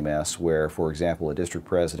LCMS where, for example, a district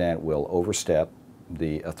president will overstep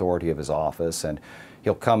the authority of his office, and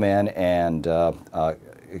he'll come in and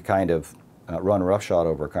kind of run roughshod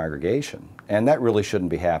over a congregation. And that really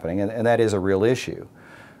shouldn't be happening, and that is a real issue.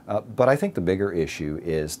 But I think the bigger issue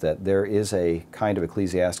is that there is a kind of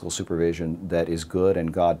ecclesiastical supervision that is good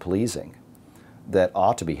and God-pleasing, that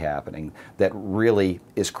ought to be happening, that really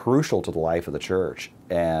is crucial to the life of the church.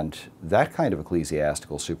 And that kind of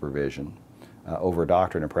ecclesiastical supervision over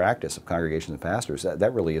doctrine and practice of congregations and pastors,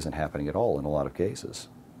 that really isn't happening at all in a lot of cases.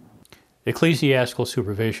 Ecclesiastical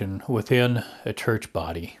supervision within a church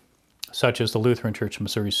body, such as the Lutheran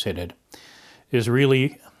Church-Missouri Synod, is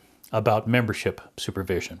really about membership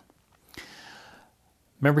supervision.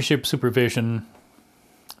 Membership supervision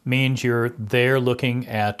means you're there looking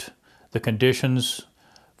at the conditions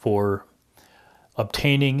for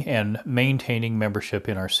obtaining and maintaining membership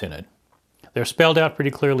in our synod. They're spelled out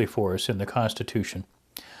pretty clearly for us in the constitution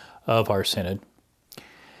of our synod.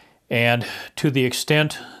 And to the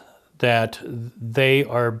extent that they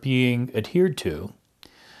are being adhered to,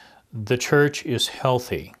 the church is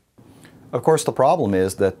healthy. Of course, the problem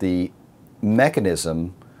is that the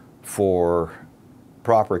mechanism for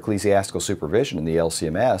proper ecclesiastical supervision in the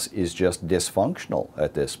LCMS is just dysfunctional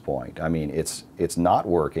at this point. I mean, it's not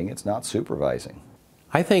working, it's not supervising.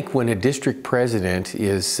 I think when a district president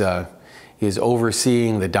is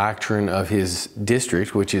overseeing the doctrine of his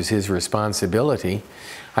district, which is his responsibility,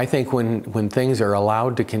 I think when things are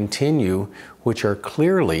allowed to continue, which are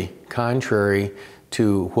clearly contrary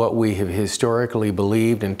to what we have historically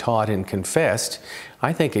believed and taught and confessed,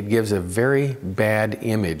 I think it gives a very bad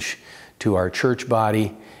image to our church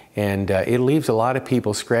body, and it leaves a lot of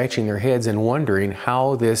people scratching their heads and wondering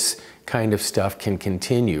how this kind of stuff can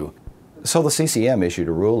continue. So the CCM issued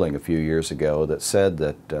a ruling a few years ago that said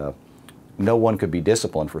that no one could be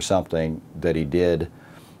disciplined for something that he did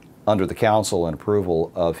under the counsel and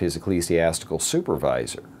approval of his ecclesiastical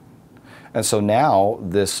supervisor. And so now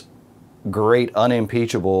this great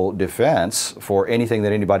unimpeachable defense for anything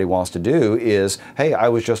that anybody wants to do is, hey, I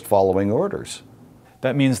was just following orders.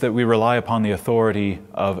 That means that we rely upon the authority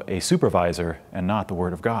of a supervisor and not the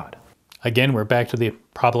Word of God. Again, we're back to the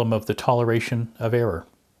problem of the toleration of error.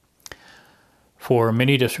 For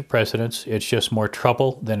many district presidents, it's just more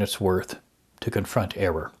trouble than it's worth to confront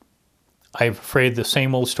error. I'm afraid the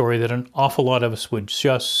same old story that an awful lot of us would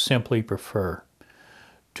just simply prefer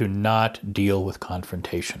to not deal with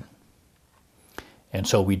confrontation. And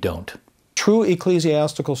so we don't. True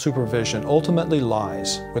ecclesiastical supervision ultimately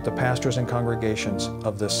lies with the pastors and congregations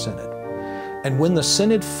of this synod. And when the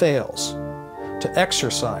synod fails to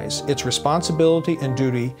exercise its responsibility and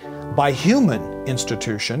duty by human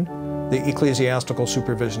institution, the ecclesiastical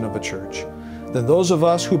supervision of the church, then those of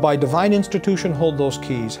us who by divine institution hold those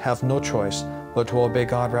keys have no choice but to obey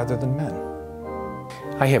God rather than men.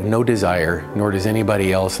 I have no desire, nor does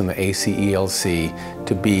anybody else in the ACELC,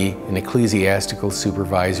 to be an ecclesiastical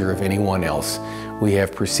supervisor of anyone else. We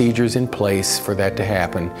have procedures in place for that to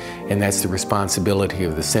happen, and that's the responsibility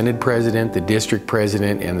of the Synod President, the District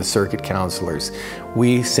President, and the Circuit Counselors.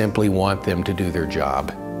 We simply want them to do their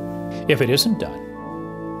job. If it isn't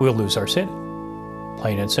done, we'll lose our Synod,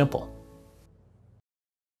 plain and simple.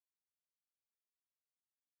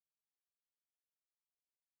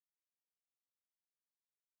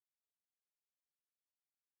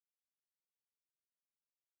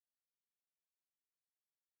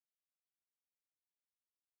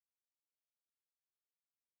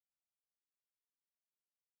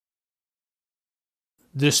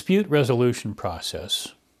 The dispute resolution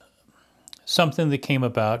process, something that came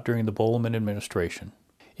about during the Bolman administration.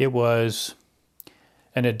 It was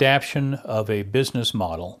an adaptation of a business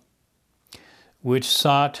model which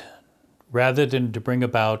sought, rather than to bring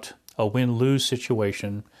about a win-lose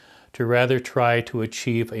situation, to rather try to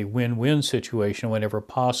achieve a win-win situation whenever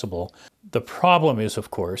possible. The problem is,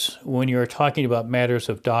 of course, when you're talking about matters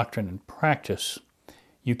of doctrine and practice,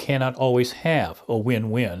 you cannot always have a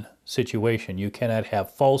win-win situation. You cannot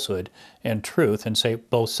have falsehood and truth and say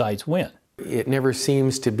both sides win. It never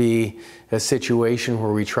seems to be a situation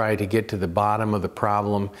where we try to get to the bottom of the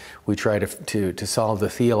problem. We try to solve the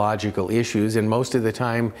theological issues, and most of the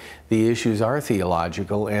time the issues are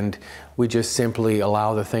theological, and we just simply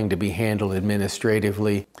allow the thing to be handled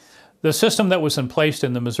administratively. The system that was in place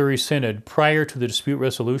in the Missouri Synod prior to the dispute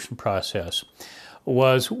resolution process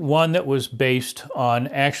was one that was based on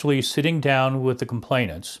actually sitting down with the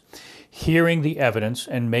complainants, hearing the evidence,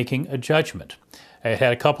 and making a judgment. It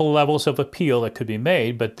had a couple of levels of appeal that could be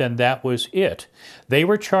made, but then that was it. They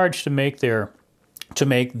were charged to make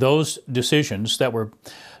those decisions that were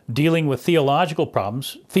dealing with theological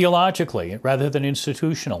problems theologically rather than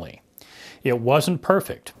institutionally. It wasn't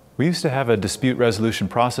perfect. We used to have a dispute resolution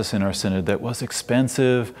process in our synod that was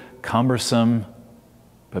expensive, cumbersome,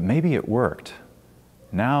 but maybe it worked.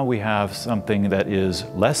 Now we have something that is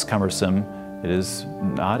less cumbersome, it is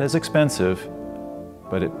not as expensive,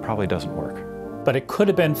 but it probably doesn't work. But it could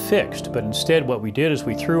have been fixed, but instead what we did is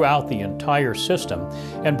we threw out the entire system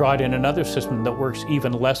and brought in another system that works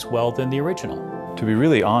even less well than the original. To be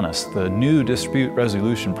really honest, the new dispute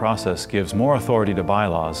resolution process gives more authority to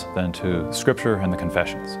bylaws than to Scripture and the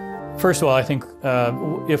Confessions. First of all, I think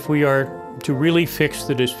if we are to really fix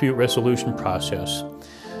the dispute resolution process,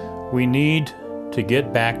 we need to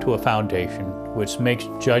get back to a foundation which makes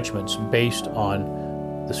judgments based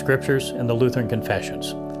on the Scriptures and the Lutheran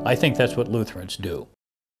Confessions. I think that's what Lutherans do.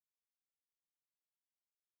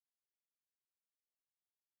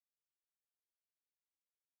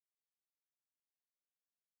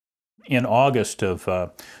 In August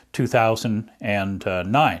of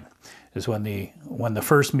 2009 is when the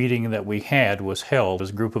first meeting that we had was held. It was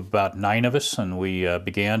a group of about 9 of us, and we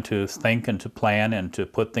began to think and to plan and to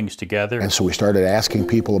put things together. And so we started asking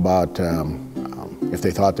people about if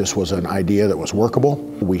they thought this was an idea that was workable.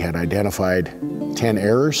 We had identified 10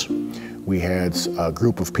 errors. We had a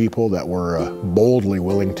group of people that were boldly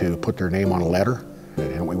willing to put their name on a letter,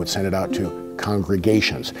 and we would send it out to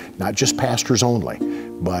congregations, not just pastors only,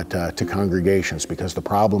 but to congregations, because the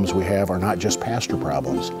problems we have are not just pastor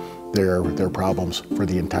problems. They're problems for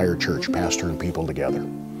the entire church, pastor and people together.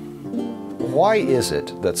 Why is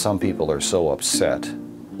it that some people are so upset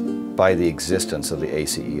by the existence of the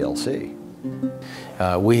ACELC?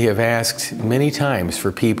 We have asked many times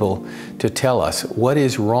for people to tell us what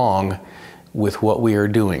is wrong with what we are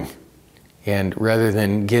doing. And rather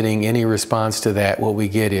than getting any response to that, what we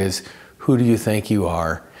get is, who do you think you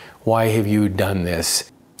are? Why have you done this?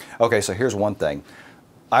 Okay, so here's one thing.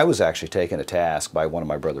 I was actually taken to task by one of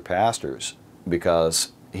my brother pastors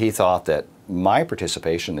because he thought that my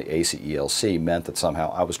participation in the ACELC meant that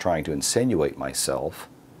somehow I was trying to insinuate myself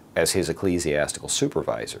as his ecclesiastical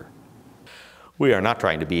supervisor. We are not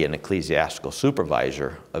trying to be an ecclesiastical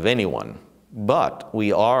supervisor of anyone, but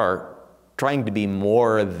we are trying to be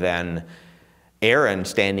more than Aaron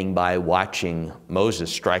standing by watching Moses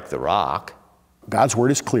strike the rock. God's word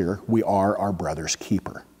is clear. We are our brother's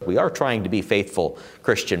keeper. We are trying to be faithful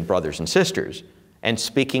Christian brothers and sisters and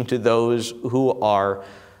speaking to those who are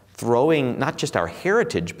throwing not just our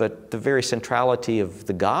heritage, but the very centrality of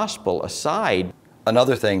the gospel aside.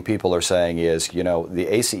 Another thing people are saying is, you know, the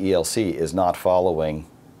ACELC is not following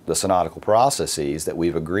the synodical processes that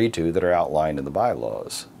we've agreed to that are outlined in the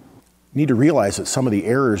bylaws. You need to realize that some of the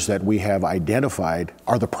errors that we have identified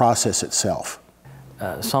are the process itself.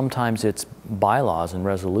 Sometimes it's bylaws and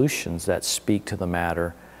resolutions that speak to the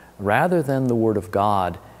matter rather than the Word of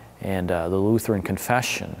God and the Lutheran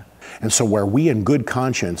Confession And so where we in good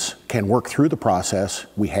conscience can work through the process,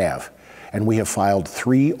 we have. And we have filed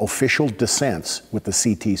 3 official dissents with the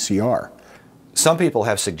CTCR. Some people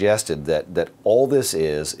have suggested that all this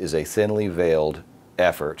is a thinly veiled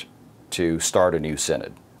effort to start a new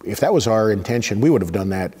synod. If that was our intention, we would have done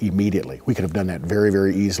that immediately. We could have done that very,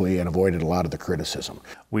 very easily and avoided a lot of the criticism.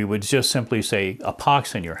 We would just simply say a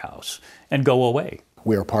pox in your house and go away.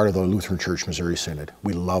 We are part of the Lutheran Church-Missouri Synod.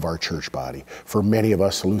 We love our church body. For many of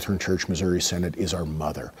us, the Lutheran Church-Missouri Synod is our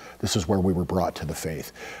mother. This is where we were brought to the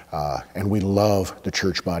faith. And we love the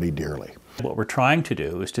church body dearly. What we're trying to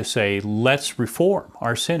do is to say, let's reform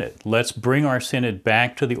our synod. Let's bring our synod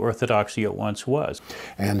back to the orthodoxy it once was.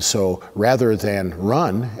 And so rather than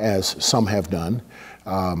run, as some have done,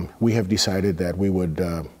 we have decided that we would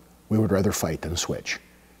rather fight than switch.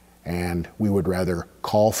 And we would rather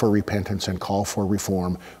call for repentance and call for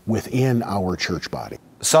reform within our church body.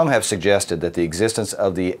 Some have suggested that the existence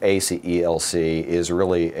of the ACELC is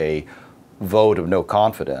really a vote of no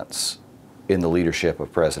confidence in the leadership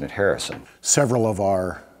of President Harrison. Several of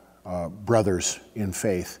our brothers in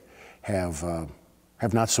faith have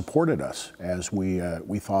not supported us as we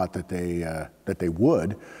thought that they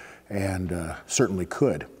would and certainly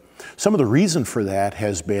could. Some of the reason for that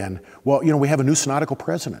has been, well, we have a new synodical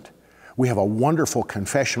president. We have a wonderful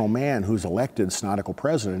confessional man who's elected synodical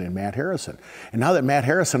president in Matt Harrison. And now that Matt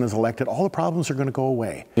Harrison is elected, all the problems are going to go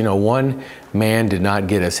away. One man did not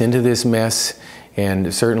get us into this mess,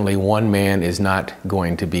 and certainly one man is not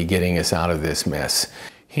going to be getting us out of this mess.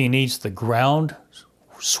 He needs the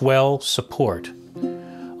groundswell support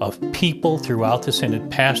of people throughout the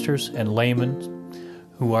synod, pastors and laymen,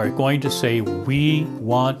 who are going to say, we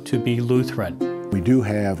want to be Lutheran. We do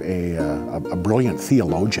have a brilliant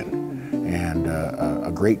theologian and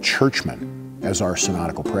a great churchman as our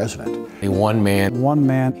synodical president. One man. One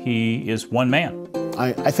man. He is one man.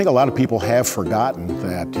 I think a lot of people have forgotten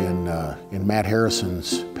that in Matt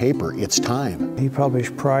Harrison's paper, It's Time. He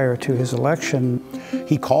published prior to his election.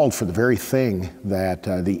 He called for the very thing that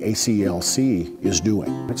the ACELC is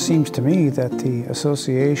doing. It seems to me that the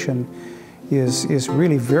association is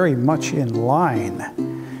really very much in line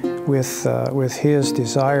with his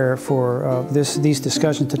desire for these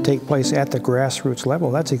discussions to take place at the grassroots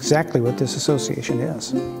level. That's exactly what this association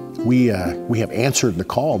is. We have answered the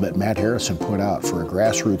call that Matt Harrison put out for a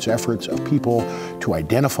grassroots efforts of people to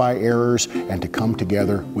identify errors and to come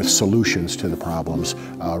together with solutions to the problems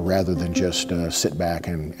rather than just sit back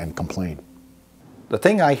and complain. The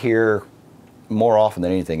thing I hear more often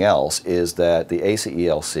than anything else is that the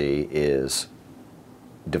ACELC is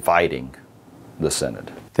dividing the synod.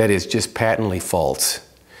 That is just patently false.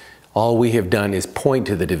 All we have done is point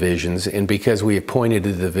to the divisions, and because we have pointed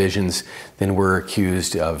to the divisions, then we're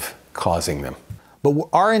accused of causing them. But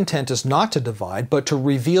our intent is not to divide, but to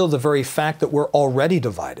reveal the very fact that we're already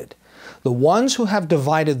divided. The ones who have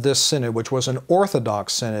divided this synod, which was an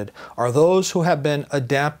orthodox synod, are those who have been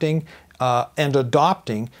adapting and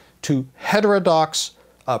adopting to heterodox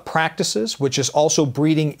practices, which is also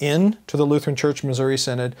breeding in to the Lutheran Church-Missouri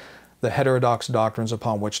Synod the heterodox doctrines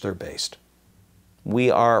upon which they're based.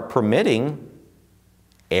 We are permitting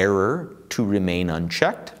error to remain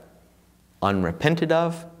unchecked, unrepented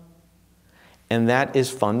of, and that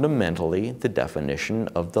is fundamentally the definition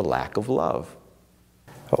of the lack of love.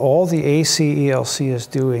 All the ACELC is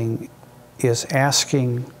doing is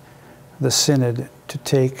asking the synod to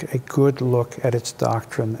take a good look at its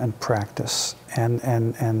doctrine and practice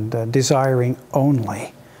and desiring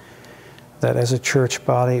only that as a church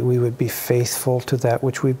body we would be faithful to that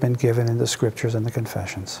which we've been given in the scriptures and the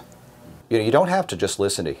confessions. You don't have to just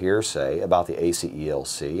listen to hearsay about the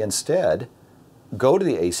ACELC. Instead, go to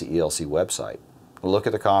the ACELC website. Look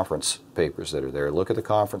at the conference papers that are there. Look at the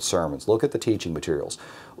conference sermons. Look at the teaching materials.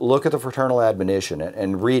 Look at the fraternal admonition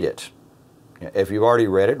and read it. If you've already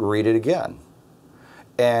read it, read it again.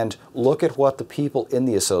 And look at what the people in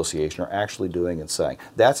the association are actually doing and saying.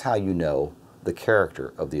 That's how you know the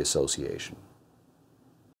character of the association.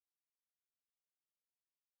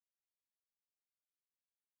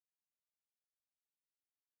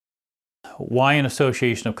 Why an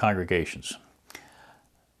association of congregations?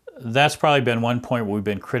 That's probably been one point where we've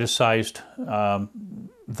been criticized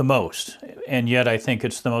the most, and yet I think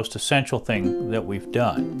it's the most essential thing that we've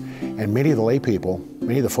done. And many of the lay people,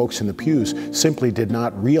 many of the folks in the pews simply did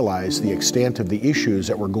not realize the extent of the issues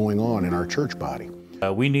that were going on in our church body.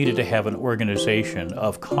 We needed to have an organization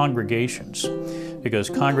of congregations because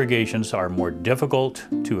congregations are more difficult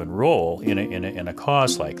to enroll in a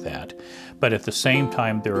cause like that, but at the same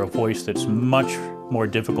time they're a voice that's much more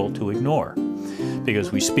difficult to ignore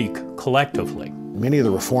because we speak collectively. Many of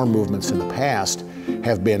the reform movements in the past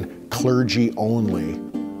have been clergy-only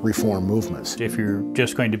reform movements. If you're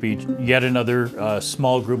just going to be yet another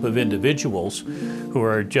small group of individuals who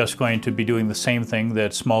are just going to be doing the same thing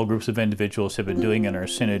that small groups of individuals have been doing in our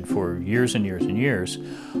synod for years and years and years,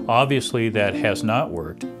 obviously that has not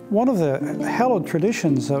worked. One of the hallowed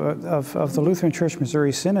traditions of the Lutheran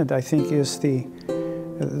Church-Missouri Synod, I think, is the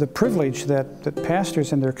privilege that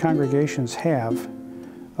pastors and their congregations have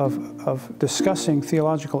of discussing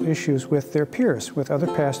theological issues with their peers, with other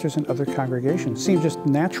pastors and other congregations. Seems just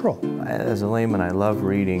natural. As a layman, I love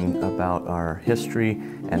reading about our history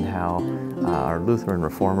and how our Lutheran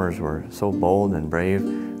reformers were so bold and brave,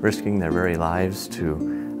 risking their very lives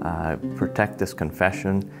to protect this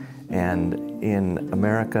confession. And in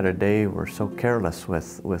America today, we're so careless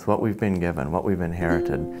with what we've been given, what we've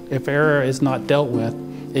inherited. If error is not dealt with,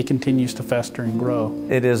 it continues to fester and grow.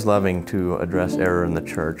 It is loving to address error in the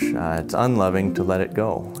church. It's unloving to let it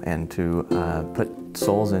go and to put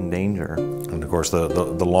souls in danger. And of course, the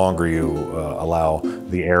longer you allow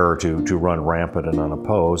the error to run rampant and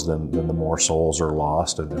unopposed, then the more souls are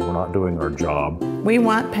lost, and we're not doing our job. We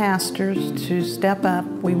want pastors to step up.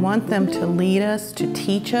 We want them to lead us, to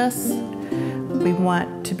teach us. We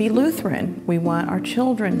want to be Lutheran. We want our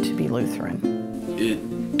children to be Lutheran.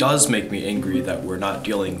 It does make me angry that we're not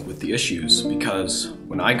dealing with the issues, because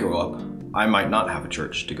when I grow up, I might not have a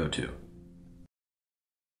church to go to.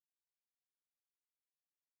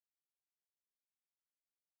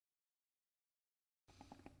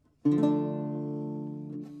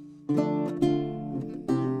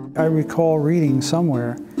 I recall reading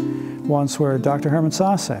somewhere once where Dr. Hermann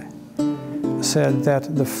Sasse said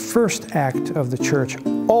that the first act of the church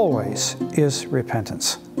always is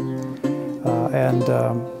repentance.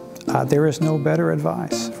 There is no better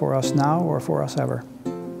advice for us now or for us ever.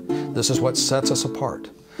 This is what sets us apart,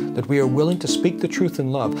 that we are willing to speak the truth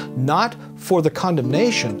in love, not for the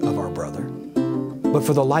condemnation of our brother, but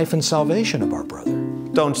for the life and salvation of our brother.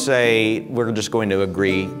 Don't say we're just going to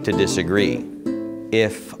agree to disagree.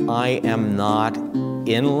 If I am not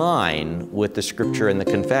in line with the Scripture and the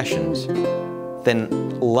Confessions,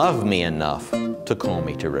 then love me enough to call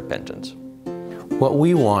me to repentance. What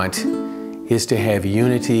we want is to have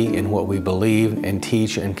unity in what we believe and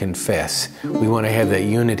teach and confess. We want to have that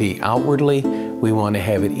unity outwardly. We want to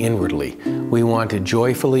have it inwardly. We want to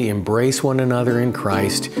joyfully embrace one another in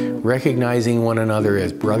Christ, recognizing one another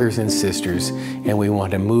as brothers and sisters, and we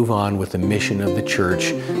want to move on with the mission of the church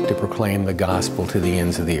to proclaim the gospel to the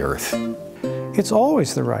ends of the earth. It's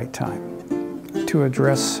always the right time to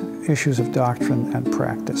address issues of doctrine and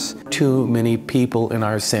practice. Too many people in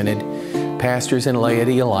our synod, pastors and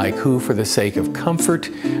laity alike, who for the sake of comfort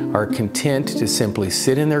are content to simply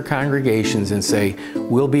sit in their congregations and say,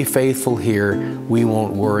 we'll be faithful here, we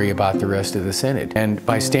won't worry about the rest of the synod. And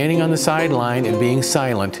by standing on the sideline and being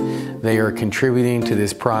silent, they are contributing to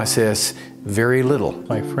this process very little.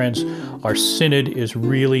 My friends, our synod is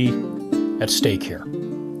really at stake here.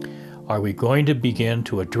 Are we going to begin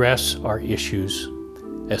to address our issues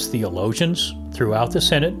as theologians throughout the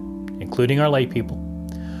synod, including our lay people?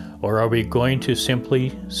 Or are we going to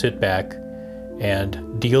simply sit back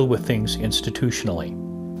and deal with things institutionally?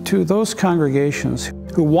 To those congregations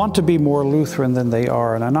who want to be more Lutheran than they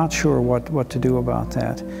are, and I'm not sure what to do about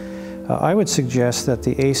that, I would suggest that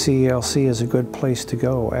the ACELC is a good place to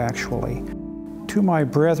go, actually. To my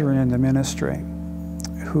brethren in the ministry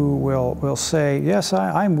who will say, yes,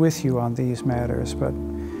 I'm with you on these matters, but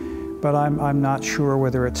I'm not sure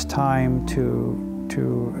whether it's time to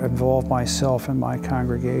involve myself and my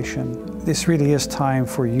congregation. This really is time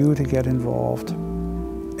for you to get involved,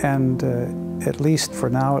 and at least for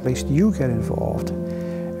now, at least you get involved,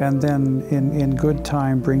 and then in good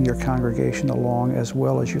time bring your congregation along as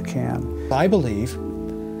well as you can. I believe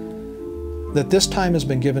that this time has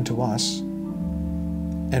been given to us,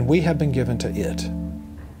 and we have been given to it.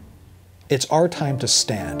 It's our time to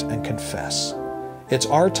stand and confess. It's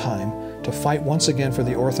our time to fight once again for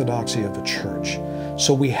the orthodoxy of the church.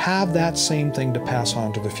 So we have that same thing to pass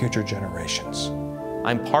on to the future generations.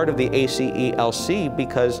 I'm part of the ACELC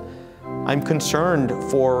because I'm concerned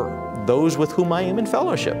for those with whom I am in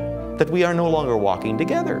fellowship, that we are no longer walking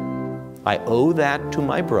together. I owe that to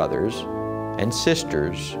my brothers and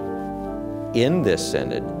sisters in this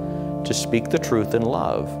synod to speak the truth in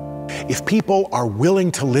love. If people are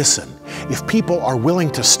willing to listen, if people are willing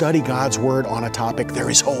to study God's Word on a topic, there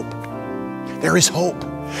is hope. There is hope,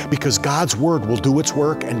 because God's Word will do its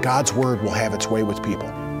work and God's Word will have its way with people.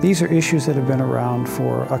 These are issues that have been around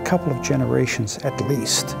for a couple of generations at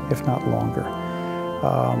least, if not longer.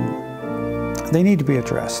 They need to be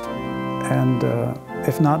addressed, and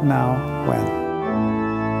if not now, when?